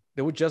position.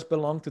 They would just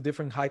belong to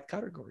different height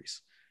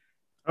categories.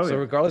 So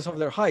regardless of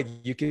their height,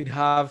 you could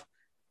have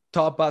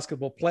top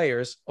basketball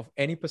players of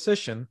any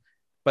position,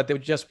 but they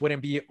just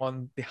wouldn't be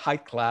on the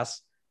height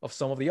class of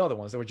some of the other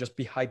ones. They would just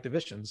be height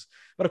divisions.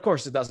 But of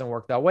course, it doesn't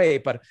work that way.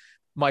 But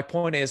my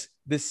point is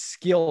the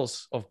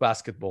skills of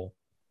basketball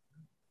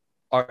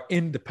are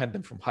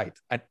independent from height,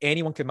 and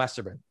anyone can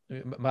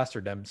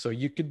master them. So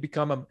you could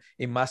become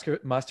a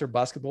master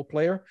basketball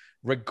player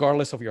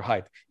regardless of your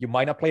height. You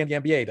might not play in the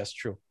NBA, that's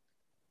true,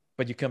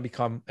 but you can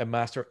become a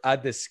master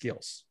at the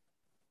skills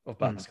of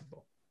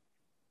basketball.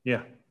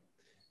 Yeah,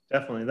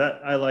 definitely.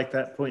 That I like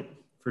that point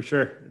for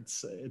sure.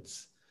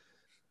 It's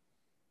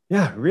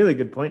yeah, really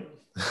good point.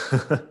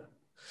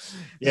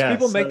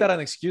 People make that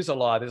an excuse a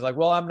lot. It's like,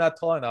 well, I'm not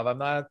tall enough, I'm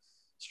not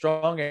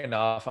strong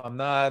enough, I'm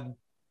not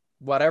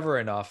whatever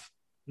enough.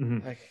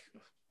 Like,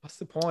 what's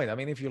the point? I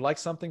mean, if you like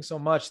something so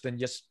much, then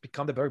just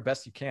become the very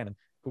best you can. And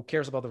who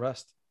cares about the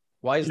rest?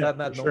 Why is Yeah, that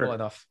for not noble sure.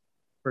 enough?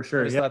 For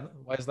sure. Yeah.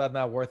 Why is that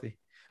not worthy?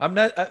 I'm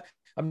not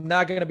I'm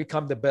not going to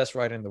become the best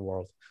writer in the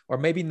world, or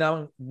maybe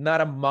now not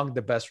among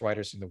the best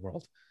writers in the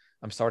world.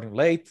 I'm starting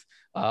late.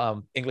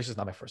 English is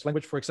not my first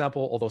language, for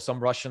example, although some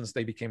Russians,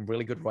 they became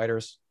really good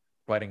writers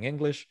writing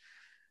English.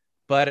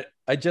 But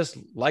I just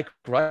like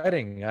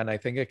writing, and I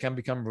think I can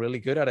become really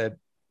good at it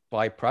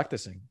by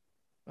practicing.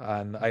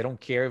 And I don't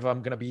care if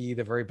I'm going to be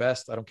the very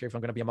best. I don't care if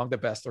I'm going to be among the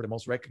best or the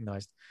most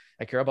recognized.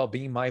 I care about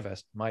being my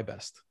best.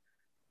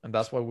 And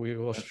that's what we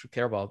all should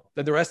care about.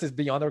 Then the rest is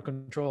beyond our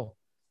control.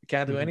 We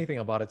can't do Mhm. anything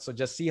about it. So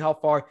just see how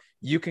far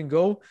you can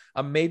go.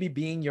 And maybe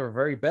being your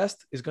very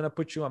best is going to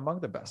put you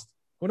among the best.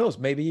 Who knows?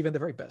 Maybe even the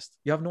very best.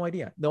 You have no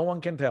idea. No one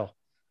can tell.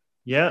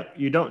 Yeah,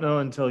 you don't know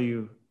until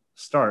you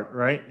start,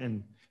 right?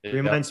 And it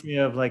Yeah. reminds me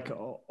of like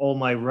all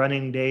my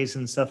running days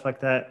and stuff like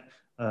that.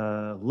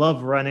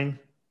 Love running,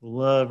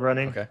 love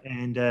running, Okay.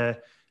 and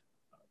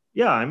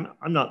yeah,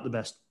 I'm not the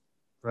best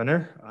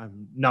runner.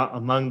 I'm not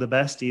among the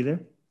best either,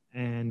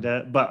 and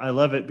but I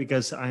love it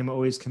because I'm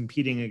always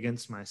competing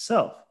against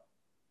myself.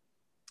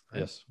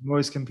 Right? Yes. I'm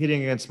always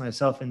competing against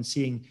myself and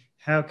seeing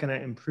how can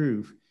I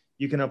improve.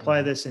 You can apply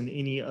Mm-hmm. this in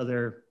any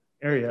other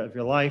area of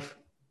your life.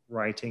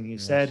 Writing, you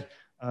Yes. said.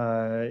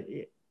 Uh,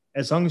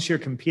 as long as you're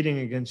competing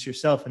against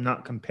yourself and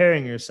not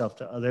comparing yourself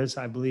to others,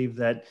 I believe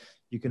that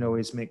you can Mm-hmm.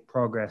 always make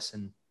progress.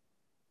 And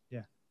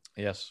yeah,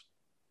 Yes.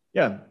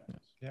 yeah,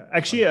 Yes. yeah.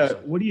 Actually,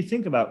 100%. what do you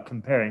think about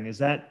comparing? Is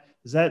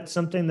that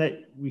something that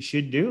we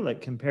should do, like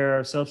compare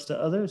ourselves to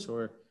others,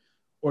 or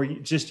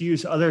just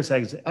use others I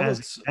as would.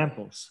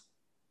 examples?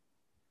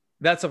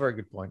 That's a very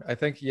good point. I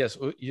think yes,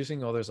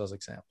 using others as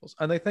examples,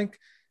 and I think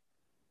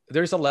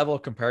there's a level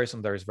of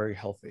comparison that is very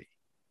healthy,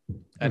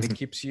 and it Mhm.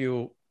 keeps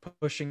you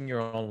pushing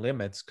your own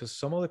limits because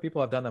some other people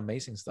have done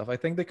amazing stuff. I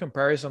think the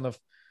comparison of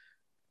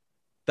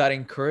that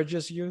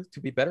encourages you to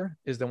be better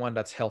is the one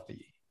that's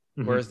healthy.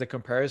 Mhm. Whereas the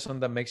comparison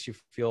that makes you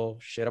feel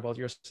shit about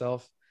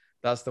yourself,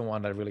 that's the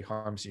one that really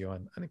harms you,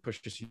 and it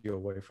pushes you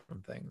away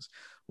from things.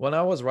 When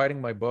I was writing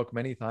my book,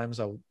 many times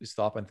I would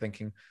stop and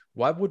thinking,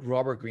 what would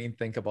Robert Greene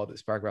think about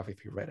this paragraph if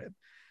he read it?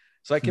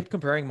 So I kept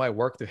comparing my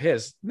work to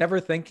his, never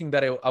thinking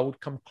that I would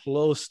come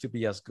close to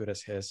be as good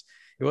as his.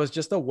 It was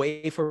just a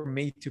way for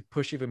me to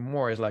push even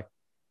more. It's like,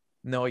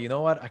 no, you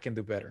know what? I can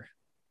do better.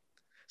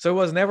 So it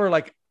was never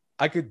like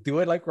I could do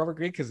it like Robert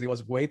Greene because he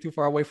was way too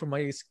far away from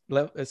my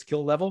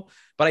skill level.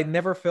 But I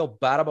never felt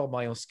bad about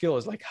my own skill.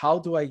 It's like, how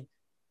do I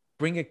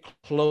bring it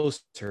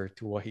closer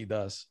to what he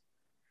does?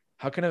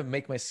 How can I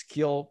make my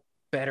skill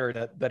better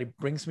that it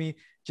brings me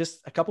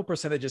just a couple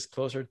percentages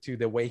closer to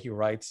the way he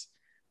writes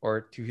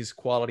or to his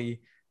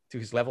quality, to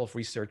his level of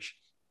research?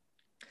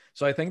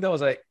 So I think that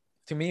was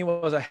to me, it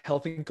was a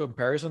healthy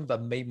comparison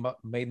that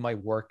made my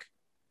work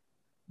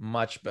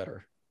much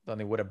better than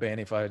it would have been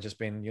if I had just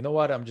been, you know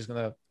what, I'm just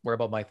gonna worry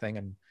about my thing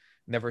and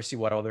never see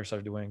what others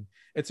are doing.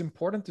 It's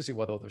important to see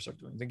what others are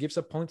doing. It gives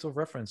a point of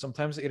reference.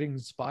 Sometimes it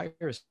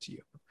inspires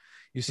you.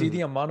 You see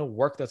the Mhm. amount of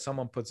work that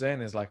someone puts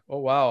in is like, oh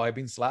wow, I've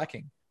been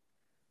slacking,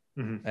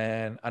 Mhm.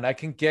 and I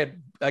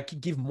can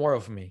give more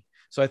of me.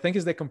 So I think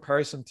it's the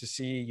comparison to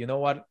see, you know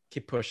what,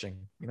 keep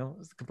pushing. You know,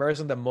 it's the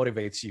comparison that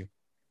motivates you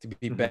to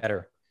be Mhm.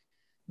 better,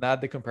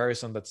 not the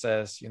comparison that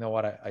says, you know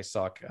what, I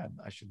suck and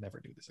I should never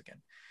do this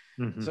again.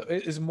 So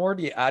Mhm. it's more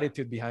the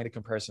attitude behind the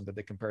comparison than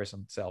the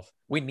comparison itself.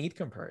 We need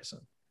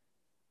comparison.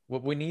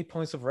 We need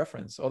points of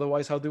reference.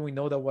 Otherwise, how do we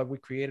know that what we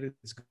created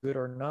is good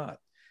or not?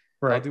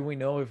 How Right. do we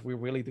know if we're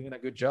really doing a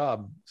good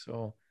job?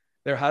 So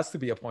there has to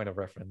be a point of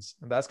reference,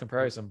 and that's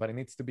comparison. But it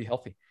needs to be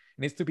healthy.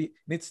 It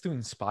needs to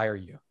inspire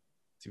you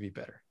to be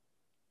better.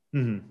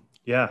 Mhm.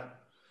 Yeah,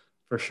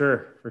 for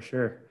sure, for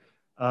sure.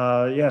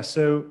 Yeah.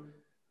 So,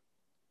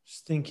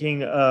 just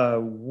thinking,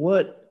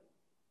 what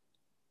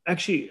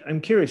actually,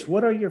 I'm curious.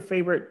 What are your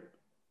favorite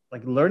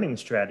like learning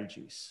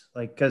strategies?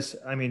 Like, because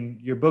I mean,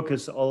 your book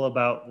is all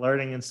about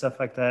learning and stuff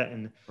like that,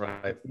 and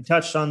Right. we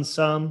touched on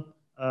some.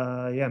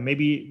 Yeah,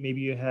 maybe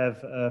you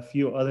have a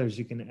few others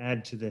you can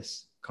add to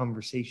this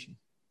conversation.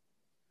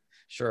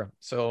 Sure.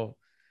 So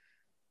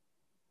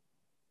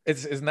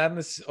it's not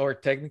or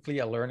technically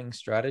a learning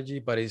strategy,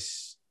 but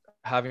it's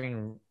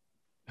having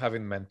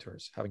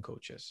mentors, having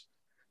coaches.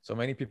 So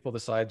many people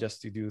decide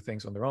just to do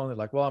things on their own. They're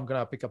like, well, I'm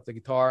gonna pick up the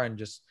guitar and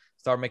just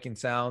start making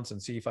sounds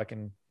and see if I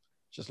can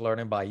just learn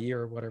it by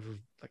ear or whatever.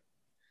 Like,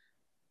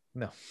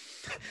 no.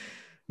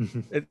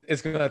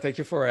 It's gonna take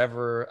you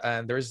forever,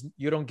 and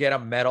you don't get a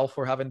medal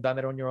for having done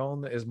it on your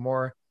own. It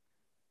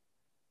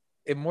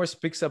more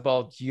speaks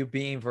about you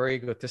being very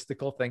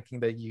egotistical, thinking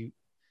that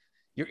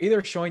you're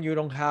either showing you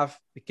don't have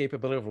the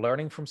capability of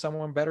learning from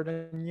someone better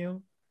than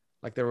you,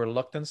 like the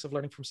reluctance of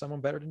learning from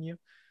someone better than you,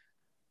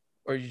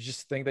 or you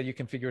just think that you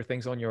can figure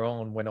things on your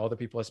own when other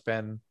people have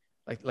spent,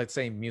 like, let's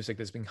say in music,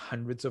 there's been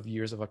hundreds of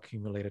years of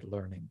accumulated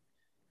learning.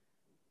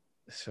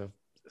 So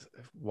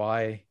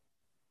why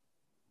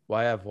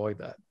why avoid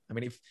that? I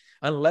mean, if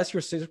unless your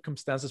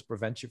circumstances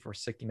prevent you from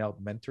seeking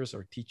out mentors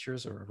or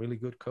teachers or a really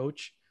good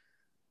coach,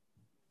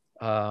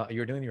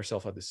 you're doing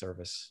yourself a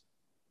disservice.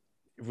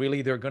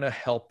 Really, they're going to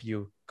help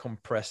you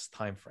compress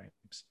time frames.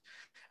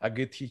 A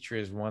good teacher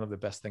is one of the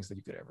best things that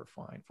you could ever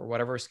find for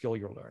whatever skill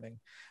you're learning.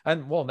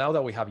 And well, now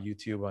that we have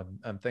YouTube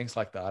and things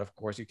like that, of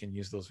course, you can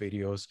use those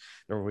videos.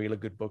 There are really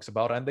good books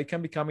about it, and they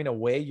can become, in a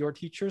way, your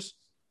teachers.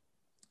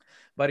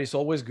 But it's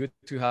always good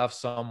to have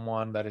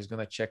someone that is going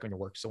to check on your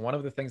work. So one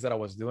of the things that I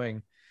was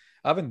doing,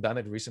 I haven't done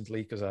it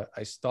recently because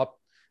I stopped.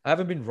 I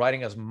haven't been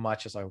writing as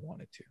much as I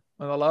wanted to.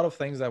 And a lot of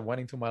things that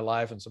went into my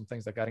life and some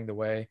things that got in the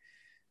way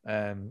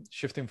and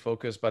shifting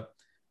focus. But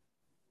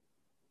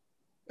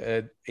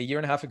a year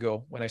and a half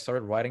ago, when I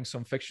started writing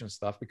some fiction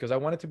stuff, because I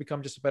wanted to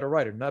become just a better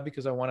writer, not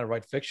because I want to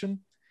write fiction,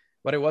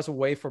 but it was a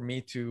way for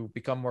me to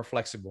become more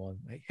flexible. And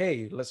like,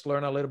 hey, let's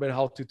learn a little bit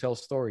how to tell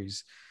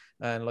stories,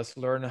 and let's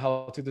learn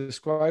how to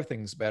describe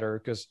things better,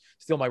 because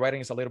still my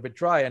writing is a little bit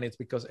dry, and it's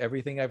because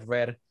everything I've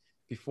read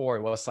before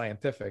it was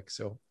scientific.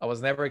 So I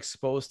was never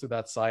exposed to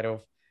that side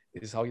of,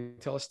 this is how you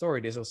tell a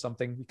story. This is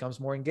something becomes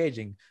more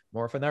engaging,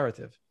 more of a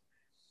narrative.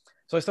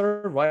 So I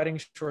started writing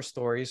short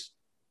stories,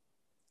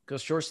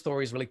 because short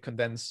stories really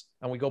condense,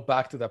 and we go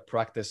back to that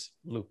practice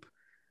loop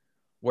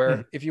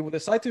where if you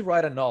decide to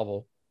write a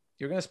novel,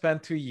 you're going to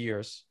spend 2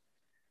 years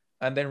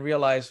and then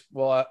realize,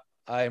 well,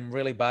 I'm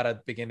really bad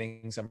at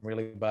beginnings, I'm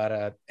really bad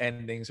at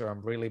endings, or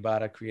I'm really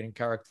bad at creating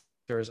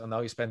characters. And now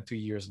you spend 2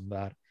 years on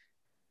that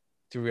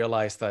to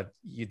realize that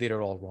you did it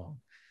all wrong.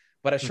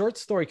 But a short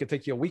story could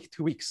take you a week,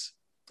 2 weeks,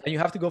 and you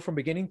have to go from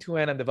beginning to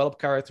end and develop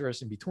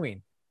characters in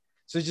between.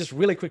 So it's just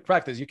really quick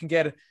practice. You can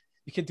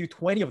do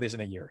 20 of this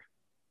in a year.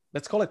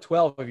 Let's call it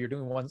 12 if you're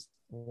doing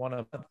one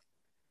a month.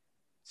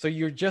 So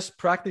you're just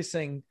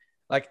practicing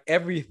like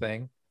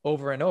everything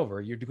over and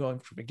over. You're going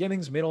from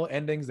beginnings, middle,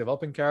 endings,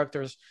 developing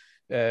characters,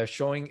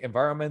 showing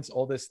environments,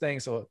 all these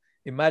things. So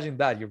imagine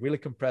that you're really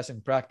compressing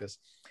practice.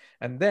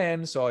 And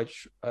then, so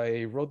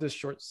I wrote this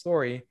short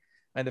story,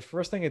 and the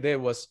first thing I did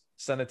was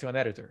send it to an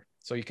editor.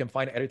 So you can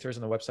find editors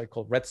on a website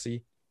called Red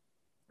Sea.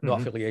 No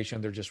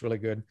affiliation. They're just really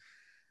good.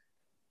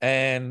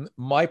 And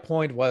my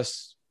point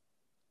was,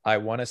 I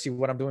want to see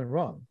what I'm doing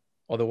wrong.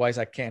 Otherwise,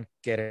 I can't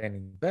get any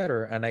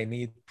better. And I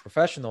need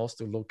professionals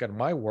to look at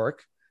my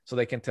work so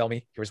they can tell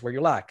me, here's where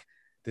you lack.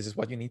 This is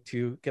what you need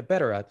to get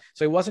better at.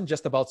 So it wasn't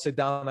just about sit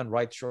down and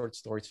write short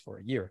stories for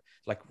a year.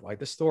 Like, write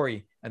the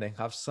story and then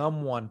have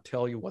someone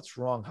tell you what's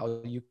wrong, how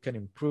you can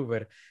improve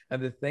it.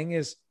 And the thing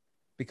is,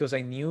 because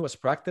I knew it was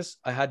practice,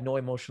 I had no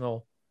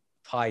emotional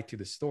tie to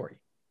the story.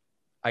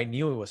 I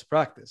knew it was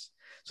practice.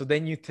 So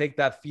then you take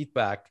that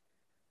feedback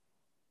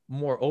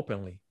more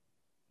openly.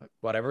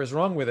 Whatever is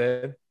wrong with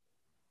it,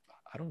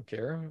 I don't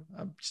care.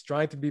 I'm just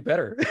trying to be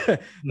better.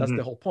 That's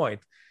the whole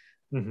point.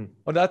 In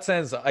that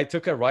sense, I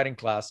took a writing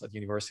class at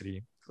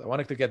university. I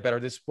wanted to get better.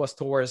 This was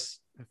towards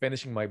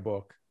finishing my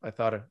book. I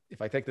thought,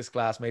 if I take this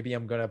class, maybe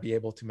I'm going to be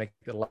able to make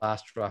the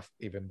last draft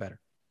even better.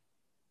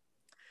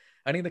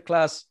 And in the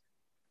class,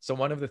 so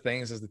one of the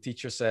things is the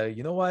teacher said,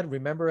 you know what,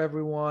 remember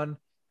everyone,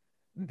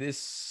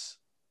 this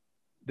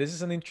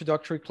is an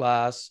introductory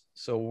class.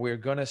 So we're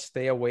going to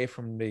stay away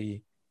from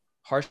the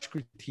harsh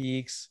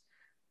critiques.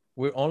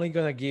 We're only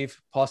going to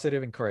give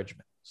positive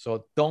encouragement.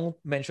 So don't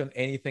mention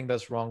anything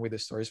that's wrong with the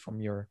stories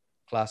from your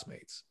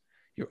classmates.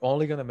 You're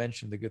only going to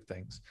mention the good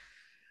things.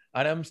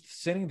 And I'm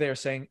sitting there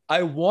saying,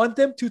 I want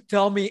them to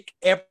tell me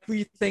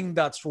everything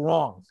that's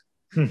wrong.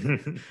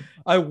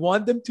 I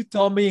want them to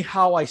tell me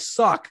how I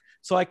suck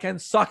so I can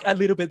suck a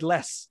little bit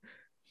less.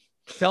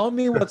 Tell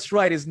me what's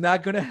right is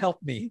not going to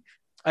help me.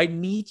 I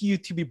need you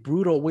to be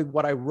brutal with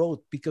what I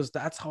wrote, because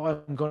that's how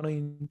I'm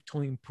going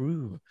to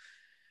improve.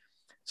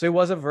 So it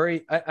was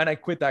and I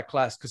quit that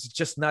class because it's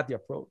just not the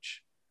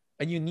approach.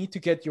 And you need to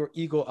get your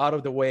ego out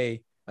of the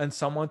way and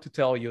someone to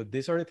tell you,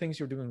 these are the things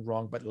you're doing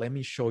wrong, but let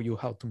me show you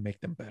how to make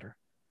them better.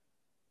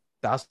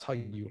 That's how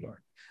you learn.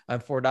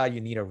 And for that,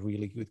 you need a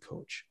really good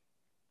coach.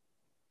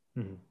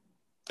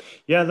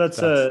 Yeah, that's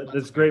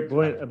a great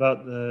point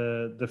about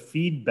the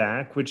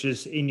feedback, which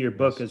is in your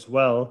book as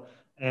well,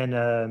 and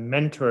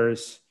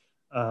mentors.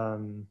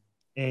 And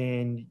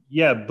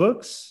yeah,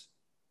 books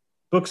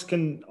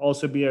can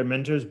also be our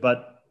mentors,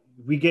 but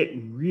we get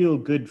real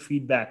good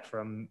feedback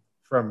from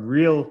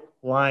real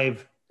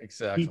live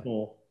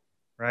people,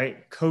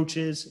 right?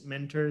 Coaches,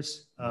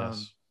 mentors.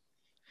 Yes.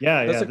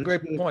 That's a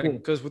great really point,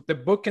 because the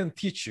book can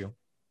teach you,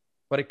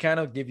 but it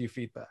cannot give you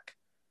feedback.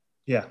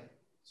 Yeah.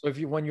 So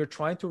when you're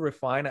trying to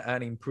refine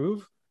and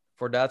improve,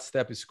 for that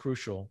step is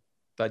crucial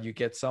that you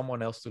get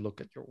someone else to look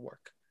at your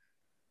work.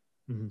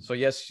 So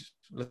yes,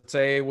 let's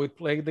say we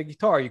play the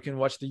guitar, you can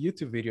watch the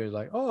YouTube video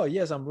like, oh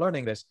yes, I'm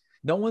learning this.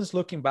 No one's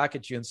looking back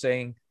at you and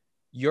saying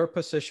your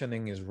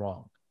positioning is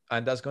wrong,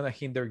 and that's going to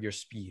hinder your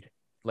speed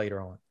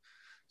later on.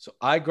 So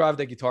I grabbed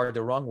the guitar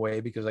the wrong way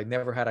because I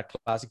never had a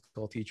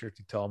classical teacher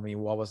to tell me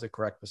what was the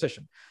correct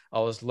position. I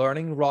was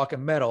learning rock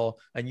and metal,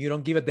 and you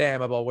don't give a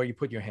damn about where you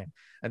put your hand.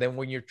 And then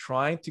when you're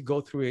trying to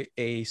go through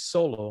a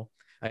solo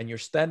and you're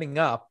standing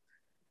up,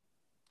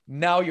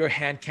 now your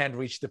hand can't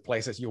reach the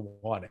places you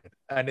wanted.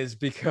 And it's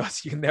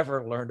because you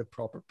never learned the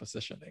proper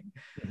positioning.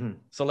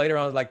 So later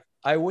on, like,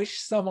 I wish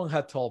someone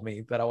had told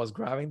me that I was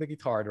grabbing the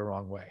guitar the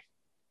wrong way.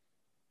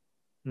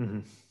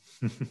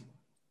 Mm-hmm.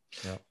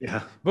 Yeah.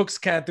 Yeah. Books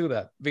can't do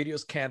that.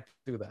 Videos can't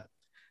do that.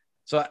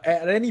 So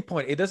at any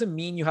point, it doesn't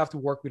mean you have to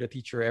work with a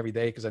teacher every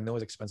day, because I know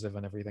it's expensive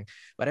and everything.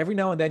 But every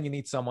now and then you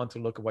need someone to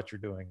look at what you're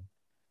doing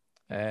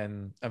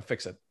and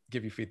fix it,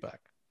 give you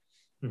feedback.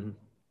 Mm-hmm.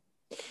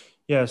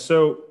 Yeah.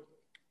 So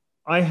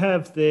I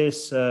have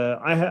this.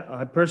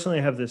 I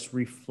personally have this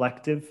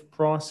reflective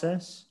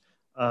process.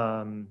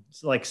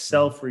 It's like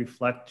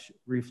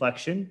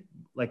reflection,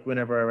 like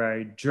whenever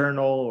I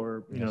journal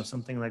or Yes.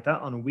 something like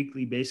that on a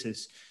weekly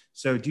basis.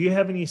 So, do you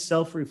have any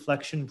self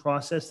reflection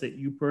process that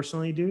you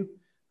personally do?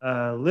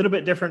 A little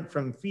bit different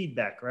from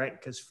feedback, right?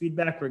 Because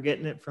feedback, we're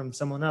getting it from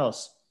someone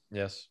else.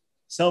 Yes.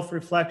 Self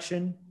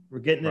reflection, we're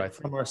getting it Right.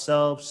 from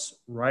ourselves,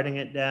 writing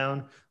it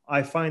down.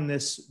 I find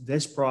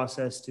this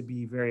process to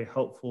be very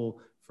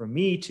helpful for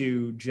me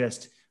to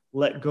just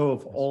let go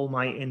of Yes. all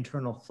my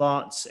internal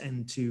thoughts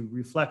and to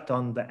reflect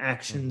on the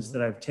actions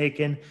that I've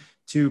taken,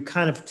 to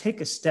kind of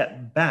take a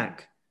step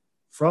back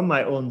from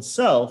my own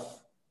self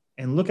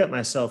and look at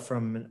myself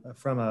from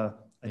a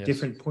Yes.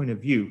 different point of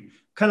view,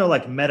 kind of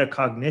like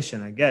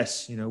metacognition, I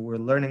guess. We're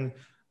learning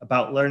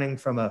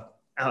from a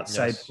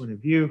outside Yes. point of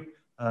view.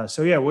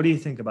 So yeah, what do you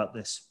think about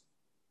this?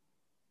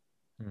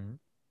 Mm-hmm.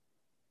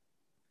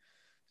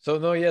 So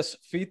no, yes,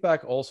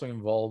 feedback also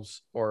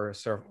involves or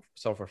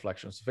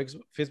self-reflection. So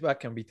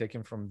feedback can be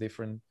taken from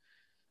different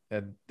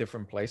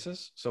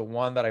places. So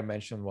one that I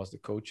mentioned was the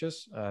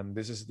coaches, and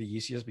this is the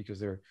easiest because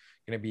they're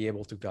going to be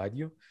able to guide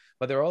you.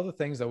 But there are other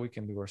things that we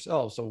can do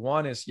ourselves. So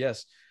one is,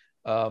 yes,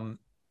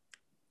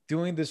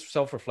 doing this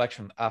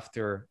self-reflection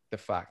after the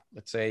fact.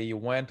 Let's say you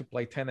went to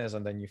play tennis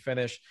and then you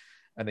finish,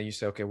 and then you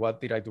say, okay, what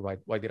did I do right?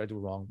 What did I do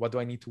wrong? What do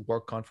I need to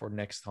work on for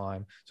next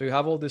time? So you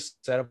have all this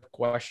set of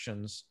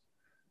questions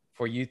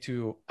for you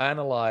to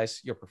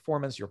analyze your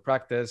performance, your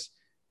practice,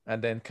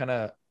 and then kind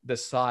of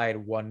decide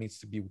what needs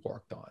to be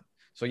worked on.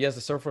 So yes,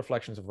 the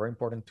self-reflection is a very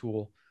important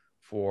tool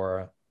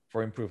for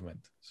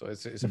improvement. So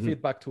it's a Mm-hmm.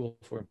 feedback tool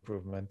for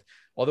improvement.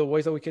 Other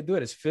ways that we can do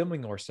it is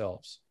filming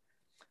ourselves.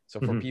 So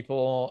for Mm-hmm.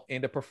 people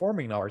in the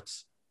performing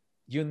arts,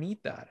 you need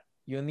that.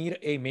 You need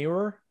a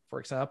mirror,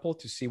 for example,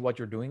 to see what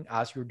you're doing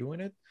as you're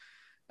doing it.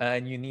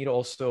 And you need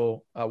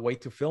also a way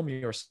to film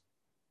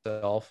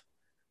yourself,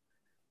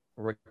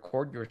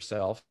 record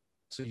yourself,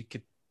 so you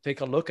could take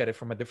a look at it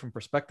from a different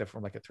perspective,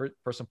 from like a third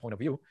person point of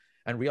view,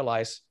 and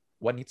realize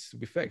what needs to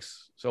be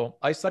fixed. So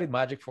I studied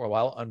magic for a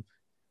while, and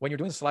when you're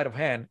doing sleight of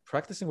hand,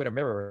 practicing with a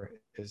mirror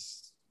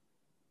is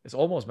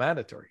almost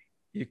mandatory.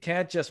 You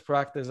can't just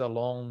practice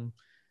alone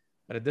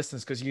at a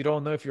distance because you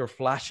don't know if you're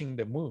flashing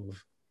the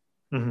move.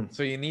 Mm-hmm.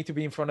 So you need to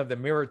be in front of the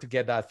mirror to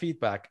get that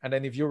feedback. And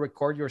then if you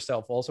record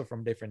yourself also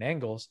from different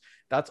angles,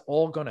 that's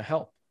all going to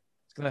help.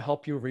 It's going to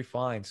help you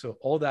refine. So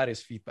all that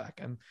is feedback.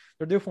 And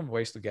there are different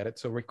ways to get it.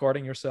 So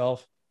recording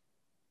yourself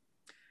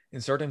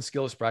in certain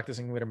skills,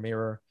 practicing with a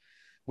mirror,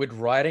 with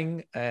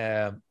writing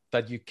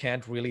that you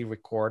can't really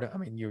record. I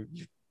mean, you're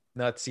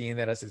not seeing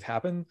it as it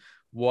happened.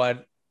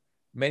 What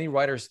many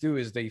writers do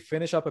is they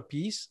finish up a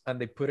piece and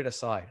they put it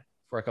aside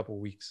for a couple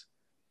of weeks.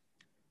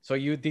 So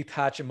you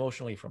detach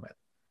emotionally from it.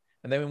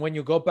 And then when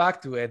you go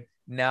back to it,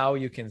 now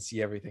you can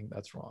see everything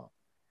that's wrong.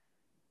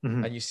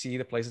 Mm-hmm. And you see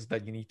the places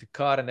that you need to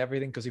cut and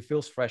everything because it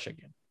feels fresh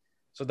again.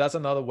 So that's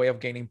another way of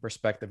gaining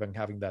perspective and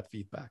having that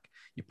feedback.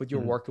 You put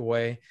your work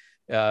away.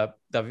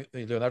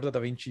 Leonardo da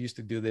Vinci used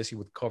to do this. He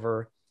would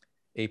cover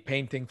a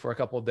painting for a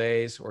couple of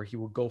days, or he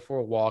would go for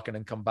a walk and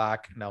then come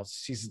back. Now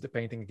sees the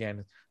painting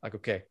again. Like,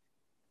 okay,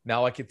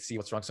 now I could see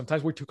what's wrong.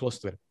 Sometimes we're too close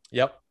to it.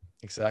 Yep,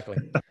 exactly.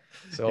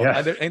 So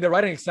Yeah. and the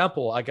writing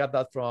example, I got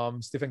that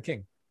from Stephen King.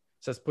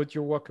 It says, put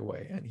your work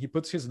away. And he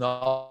puts his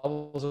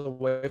novels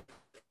away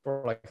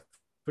for like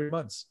 3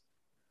 months.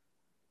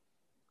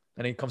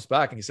 And he comes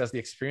back and he says the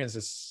experience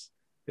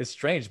is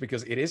strange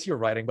because it is your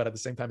writing, but at the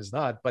same time it's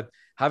not. But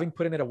having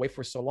put it away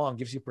for so long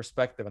gives you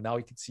perspective, and now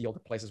you can see all the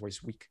places where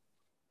it's weak.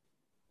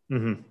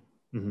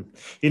 Mm-hmm.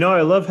 Mm-hmm.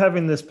 I love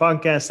having this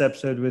podcast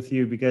episode with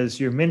you because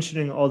you're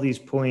mentioning all these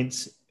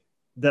points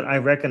that I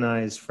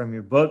recognize from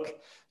your book.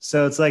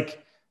 So it's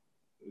like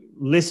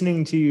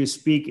listening to you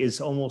speak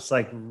is almost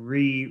like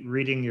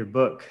reading your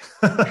book.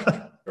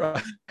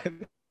 Right.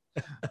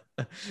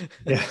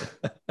 Yeah.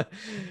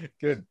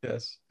 Good.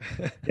 Yes.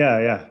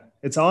 Yeah.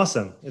 It's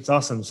awesome. It's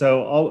awesome.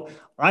 So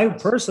I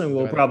Yes, personally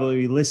will enjoyed it.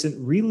 probably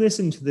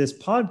re-listen to this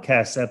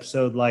podcast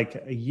episode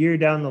like a year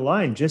down the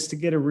line just to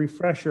get a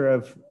refresher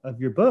of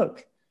your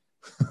book.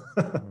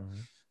 Mm-hmm.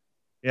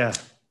 Yeah.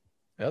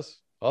 Yes.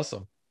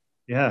 Awesome.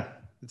 Yeah.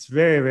 It's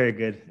very, very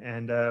good.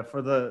 And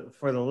for the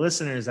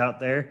listeners out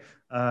there,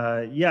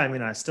 yeah, I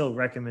mean, I still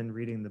recommend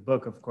reading the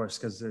book, of course,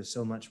 because there's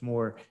so much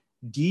more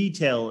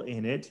detail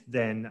in it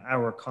than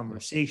our Yes.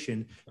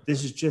 conversation.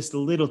 This is just a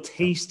little Yeah.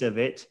 taste of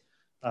it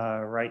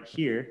right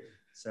here.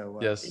 So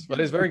Yes, but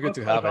isn't it's the very good book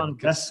to like have it on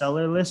because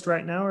bestseller list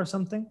right now or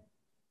something?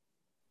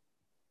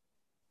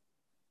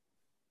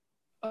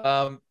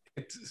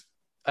 it's.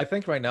 I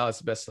think right now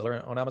it's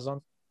bestseller on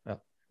Amazon. Yeah.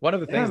 One of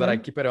the Yeah, things that I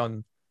man. keep it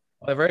on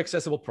a very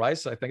accessible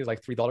price. I think it's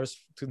like $3,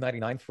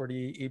 $2.99 for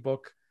the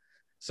ebook.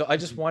 So I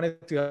just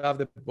wanted to have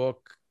the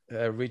book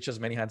reach as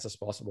many hands as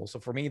possible. So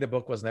for me, the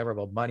book was never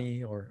about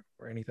money or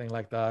anything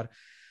like that.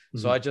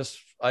 So Mhm.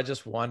 I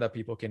just want that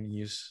people can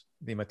use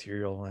the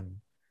material,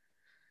 and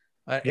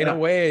in a Yeah.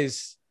 way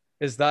is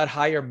that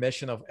higher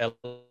mission of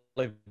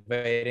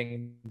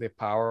elevating the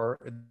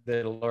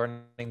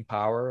learning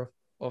power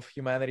of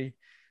humanity.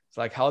 It's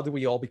like, how do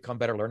we all become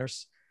better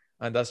learners?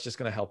 And that's just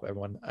going to help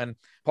everyone. And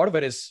part of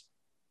it is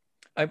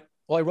I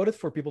wrote it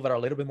for people that are a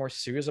little bit more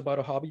serious about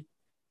a hobby,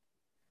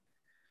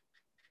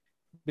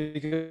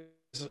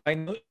 because I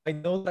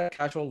know that a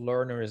casual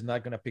learner is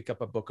not going to pick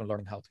up a book and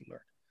learn how to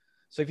learn.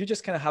 So if you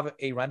just kind of have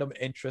a random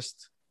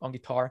interest on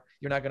guitar,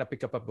 you're not going to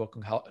pick up a book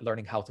on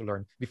learning how to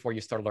learn before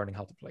you start learning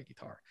how to play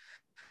guitar.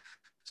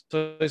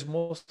 So it's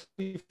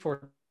mostly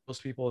for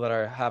those people that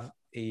have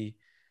a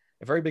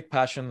very big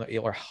passion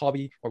or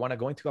hobby, or want to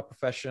go into a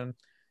profession.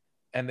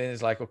 And then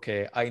it's like,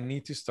 okay, I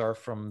need to start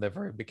from the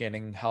very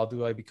beginning. How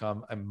do I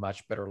become a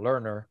much better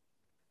learner?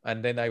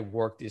 And then I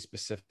work these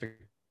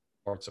specific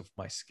parts of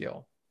my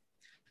skill.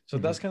 So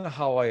that's kind of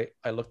how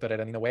I looked at it.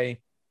 And in a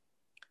way,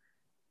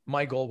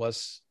 my goal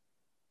was,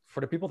 for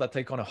the people that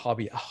take on a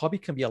hobby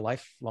can be a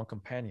lifelong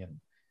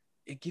companion.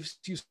 It gives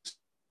you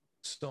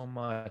so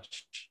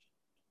much.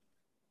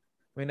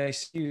 When I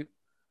see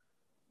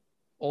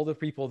all the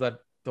people that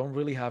don't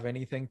really have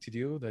anything to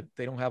do, that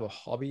they don't have a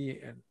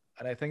hobby,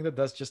 and I think that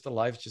that's just a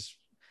life, just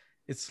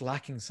it's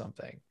lacking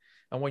something.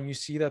 And when you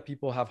see that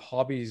people have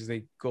hobbies,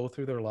 they go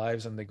through their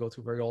lives and they go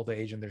to very old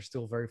age and they're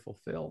still very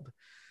fulfilled.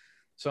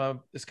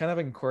 So it's kind of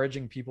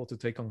encouraging people to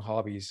take on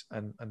hobbies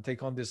and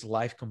take on these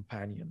life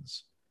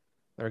companions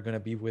that are going to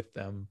be with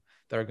them,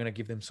 that are going to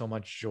give them so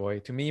much joy.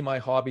 To me, my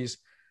hobbies,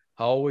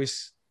 I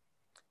always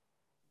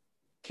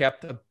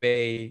kept at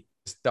bay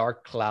this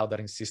dark cloud that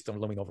insists on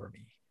looming over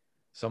me.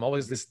 So I'm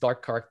always this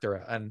dark character,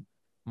 and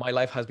my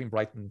life has been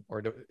brightened,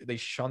 or they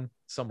shone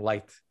some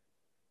light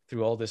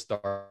through all this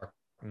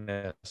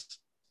darkness.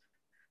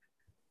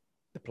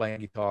 The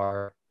playing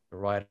guitar, the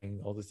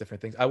writing, all these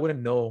different things. I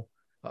wouldn't know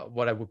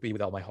what I would be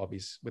without my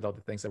hobbies, without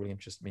the things that really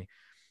interest me.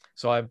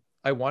 So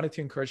I wanted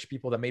to encourage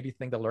people that maybe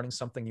think that learning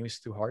something new is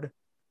too hard,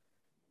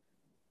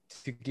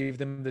 to give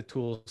them the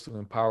tools to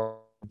empower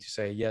them to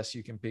say, yes,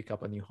 you can pick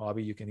up a new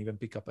hobby. You can even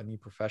pick up a new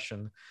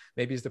profession.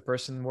 Maybe it's the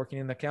person working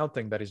in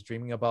accounting that is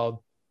dreaming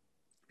about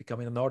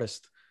becoming an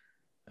artist,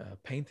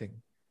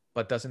 painting,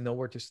 but doesn't know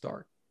where to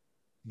start.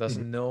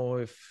 Doesn't know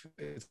if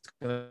it's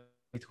going to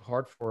be too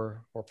hard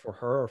for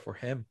her or for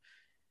him.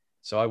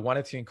 So I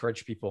wanted to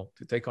encourage people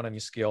to take on a new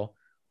skill,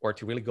 or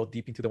to really go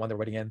deep into the one they're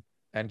already in,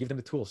 and give them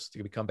the tools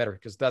to become better,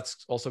 because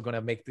that's also going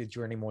to make the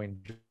journey more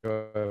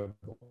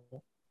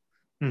enjoyable.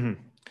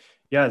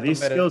 Yeah,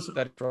 these skills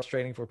that is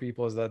frustrating for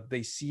people is that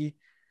they see,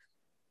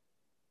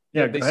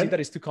 go see ahead. that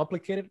it's too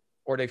complicated,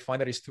 or they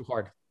find that it's too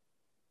hard.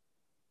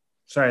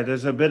 Sorry,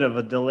 there's a bit of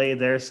a delay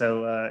there.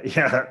 So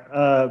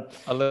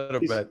A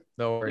little bit,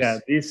 no yeah,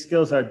 worries. these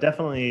skills are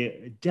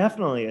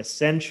definitely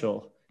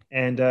essential.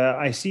 And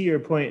I see your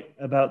point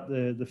about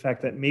the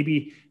fact that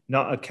maybe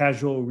not a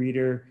casual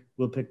reader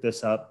will pick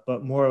this up,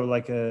 but more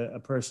like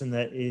a person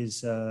that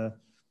is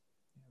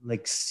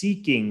like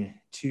seeking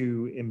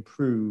to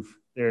improve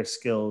their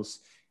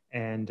skills.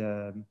 And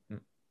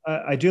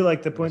I do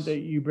like the point Yes. that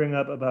you bring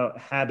up about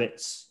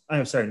habits.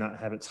 I'm sorry, not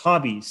habits,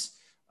 hobbies.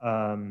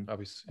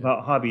 Hobbies, yeah.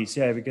 About hobbies,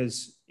 yeah,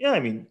 because I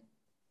mean,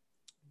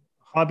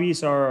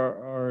 hobbies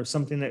are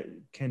something that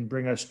can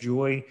bring us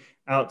joy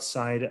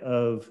outside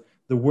of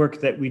the work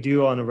that we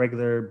do on a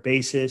regular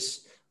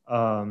basis.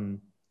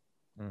 And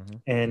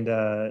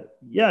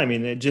I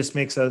mean, it just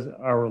makes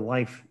our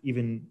life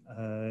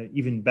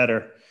even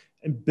better.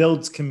 It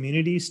builds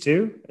communities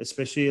too,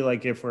 especially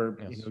like if we're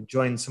Yes.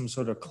 join some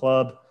sort of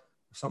club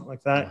or something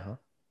like that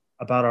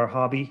about our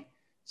hobby.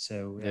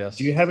 So,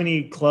 do you Yes. have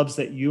any clubs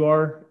that you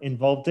are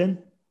involved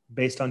in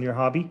based on your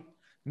hobby?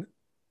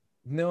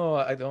 No,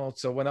 I don't.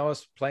 So when I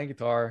was playing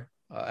guitar,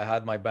 I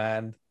had my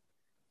band.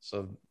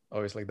 So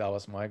obviously that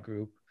was my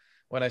group.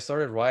 When I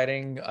started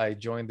writing, I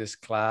joined this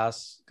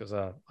class because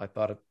I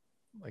thought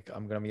like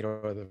I'm gonna meet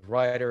other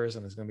writers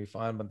and it's gonna be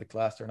fun. But the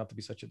class turned out to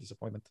be such a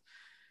disappointment.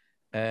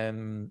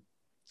 And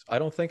I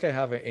don't think I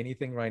have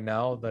anything right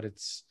now that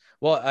it's.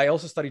 Well, I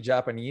also studied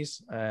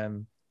Japanese,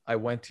 and I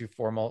went to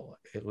formal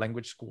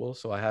language school,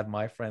 so I had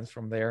my friends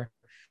from there.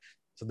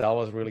 So that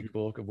was really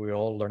cool because we were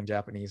all learning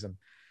Japanese,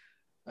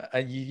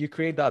 and you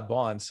create that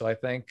bond. So I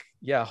think,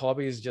 yeah,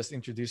 hobbies just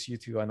introduce you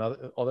to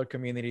other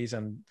communities,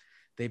 and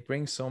they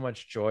bring so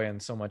much joy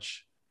and so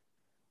much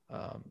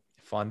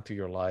fun to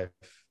your life.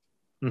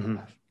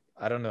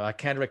 I don't know. I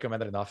can't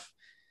recommend it enough.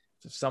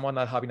 If someone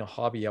not having a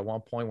hobby at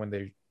one point when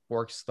their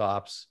work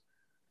stops,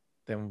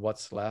 then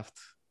what's left?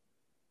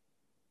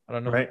 I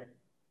don't know. Right.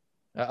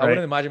 I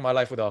wouldn't imagine my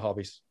life without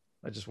hobbies.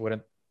 I just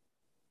wouldn't.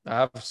 I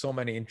have so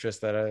many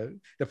interests that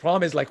the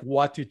problem is like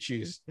what to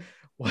choose.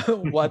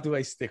 What do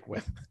I stick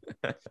with?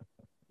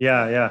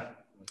 Yeah.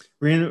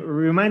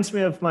 Reminds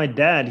me of my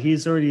dad.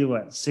 He's already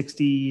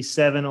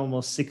 67,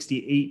 almost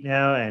 68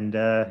 now, and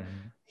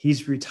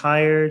he's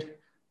retired,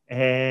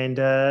 and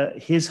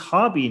his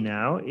hobby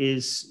now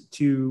is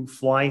to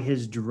fly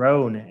his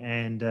drone.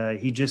 And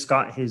he just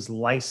got his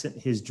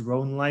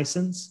drone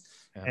license,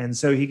 Yeah. and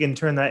so he can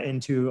turn that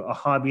into a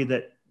hobby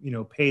that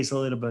pays a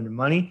little bit of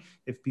money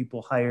if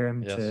people hire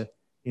him Yes.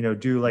 to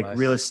do like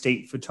real Nice.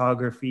 estate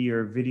photography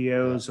or Yeah.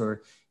 videos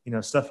or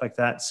stuff like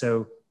that.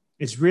 So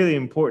it's really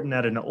important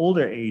at an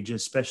older age,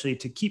 especially,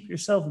 to keep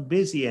yourself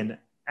busy and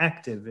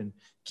active and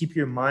keep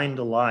your mind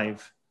alive.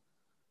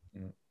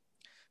 Mm.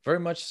 Very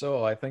much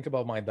so. I think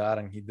about my dad,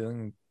 and he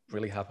didn't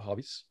really have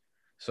hobbies.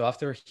 So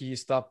after he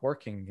stopped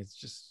working, it's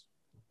just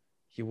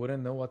he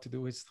wouldn't know what to do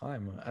with his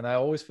time. And I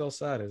always feel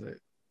sad. Is it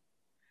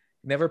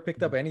never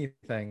picked up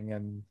anything,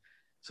 and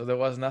so there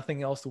was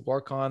nothing else to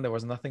work on. There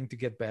was nothing to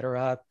get better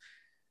at,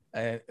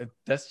 and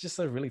that's just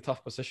a really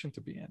tough position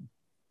to be in.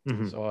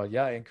 Mm-hmm. So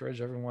yeah, I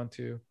encourage everyone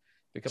to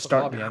pick up a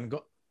Start hobby now. and go.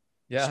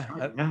 Yeah,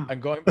 Start now.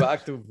 and going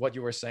back to what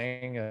you were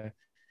saying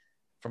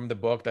from the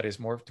book, that is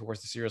more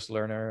towards the serious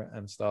learner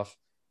and stuff.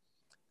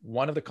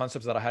 One of the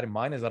concepts that I had in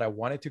mind is that I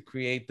wanted to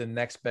create the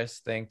next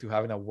best thing to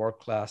having a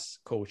world-class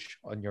coach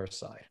on your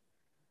side.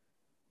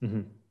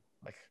 Mm-hmm.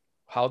 Like,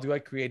 how do I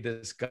create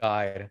this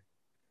guide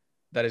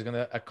that is going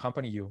to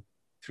accompany you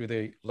through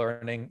the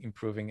learning,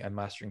 improving, and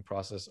mastering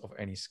process of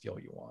any skill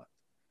you want?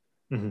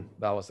 Mm-hmm.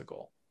 That was the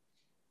goal.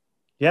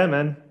 Yeah,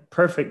 man,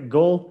 perfect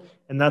goal.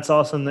 And that's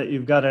awesome that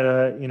you've got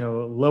a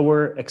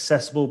lower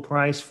accessible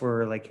price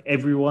for like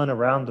everyone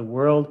around the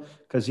world.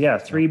 Because yeah,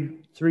 Yeah.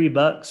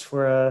 $3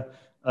 for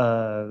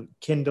a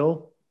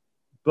Kindle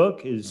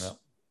book Yeah.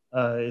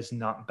 is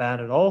not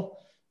bad at all.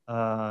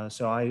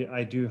 So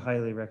I do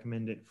highly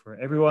recommend it for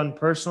everyone.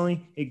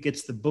 Personally, it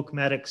gets the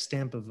Bookmatic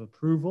stamp of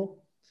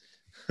approval.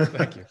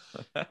 Thank you.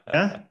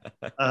 Yeah.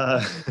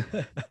 Uh,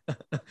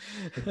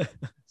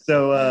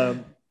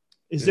 so,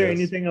 is there Yes.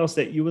 anything else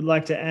that you would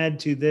like to add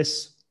to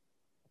this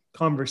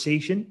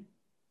conversation?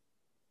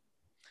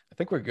 I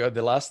think we're good.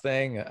 The last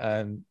thing,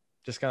 and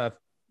just kind of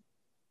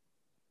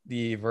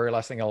the very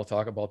last thing I'll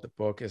talk about the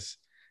book, is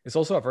it's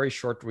also a very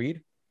short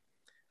read.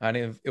 And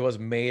it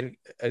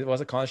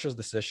was a conscious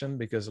decision,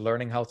 because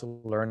learning how to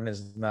learn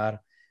is not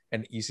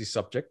an easy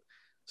subject.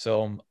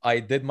 So I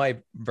did my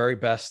very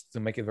best to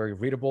make it very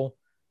readable,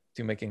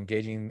 to make it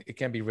engaging. It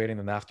can be read in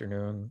an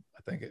afternoon.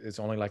 I think it's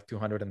only like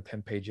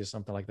 210 pages,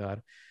 something like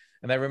that.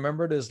 And I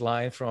remember this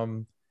line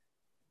from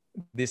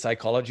The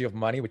Psychology of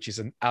Money, which is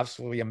an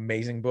absolutely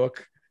amazing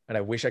book. And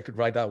I wish I could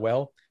write that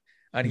well.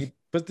 And he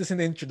put this in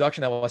the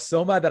introduction. I was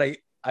so mad that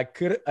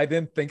I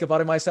didn't think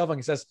about it myself. And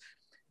he says,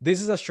 "This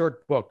is a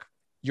short book.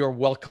 You're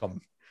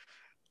welcome."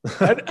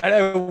 And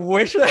I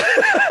wish I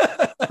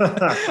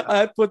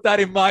had put that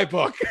in my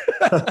book.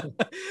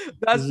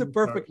 That's the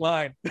perfect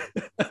line.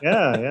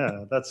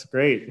 Yeah, that's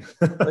great.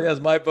 So yes,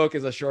 my book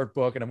is a short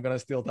book, and I'm gonna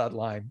steal that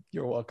line.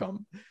 You're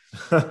welcome.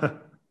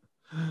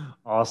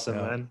 Awesome,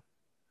 Yeah. man.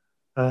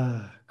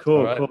 All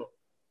Cool, right.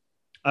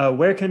 cool.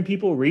 Where can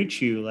people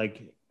reach you?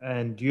 Like,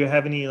 and do you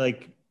have any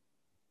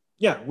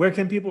where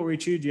can people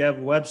reach you? Do you have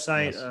a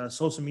website, Yes.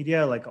 social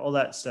media, like all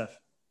that stuff?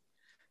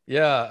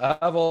 Yeah,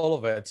 I have all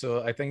of it.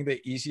 So I think the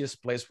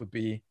easiest place would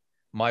be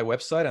my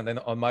website. And then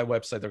on my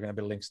website, there are going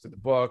to be links to the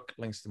book,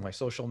 links to my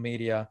social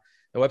media.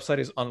 The website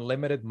is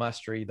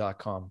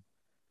unlimitedmastery.com.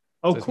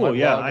 Oh, So it's my cool.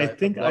 Yeah, blog. I I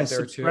think I blog there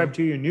subscribed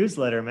too. to your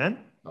newsletter, man.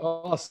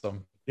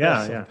 Awesome.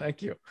 Awesome. Yeah,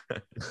 Thank you.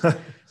 yeah.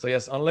 So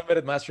yes,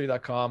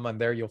 unlimitedmastery.com.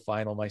 And there you'll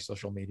find all my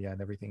social media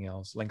and everything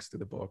else, links to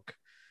the book,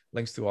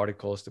 links to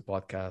articles, to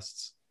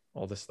podcasts,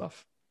 all this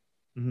stuff.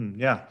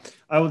 Yeah,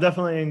 I will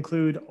definitely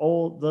include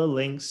all the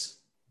links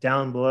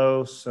down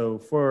below. So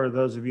for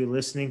those of you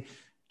listening,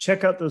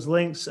 check out those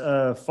links.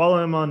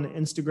 Follow him on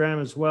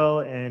Instagram as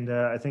well, and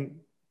I think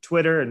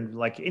Twitter and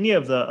like any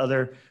of the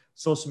other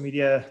social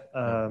media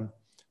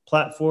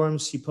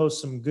platforms. He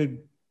posts some good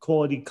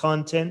quality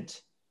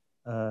content.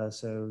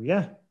 So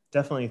yeah,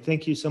 definitely.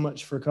 Thank you so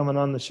much for coming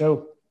on the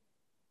show.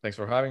 Thanks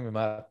for having me,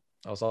 Matt.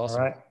 That was All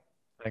awesome. right,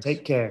 Thanks.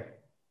 take care.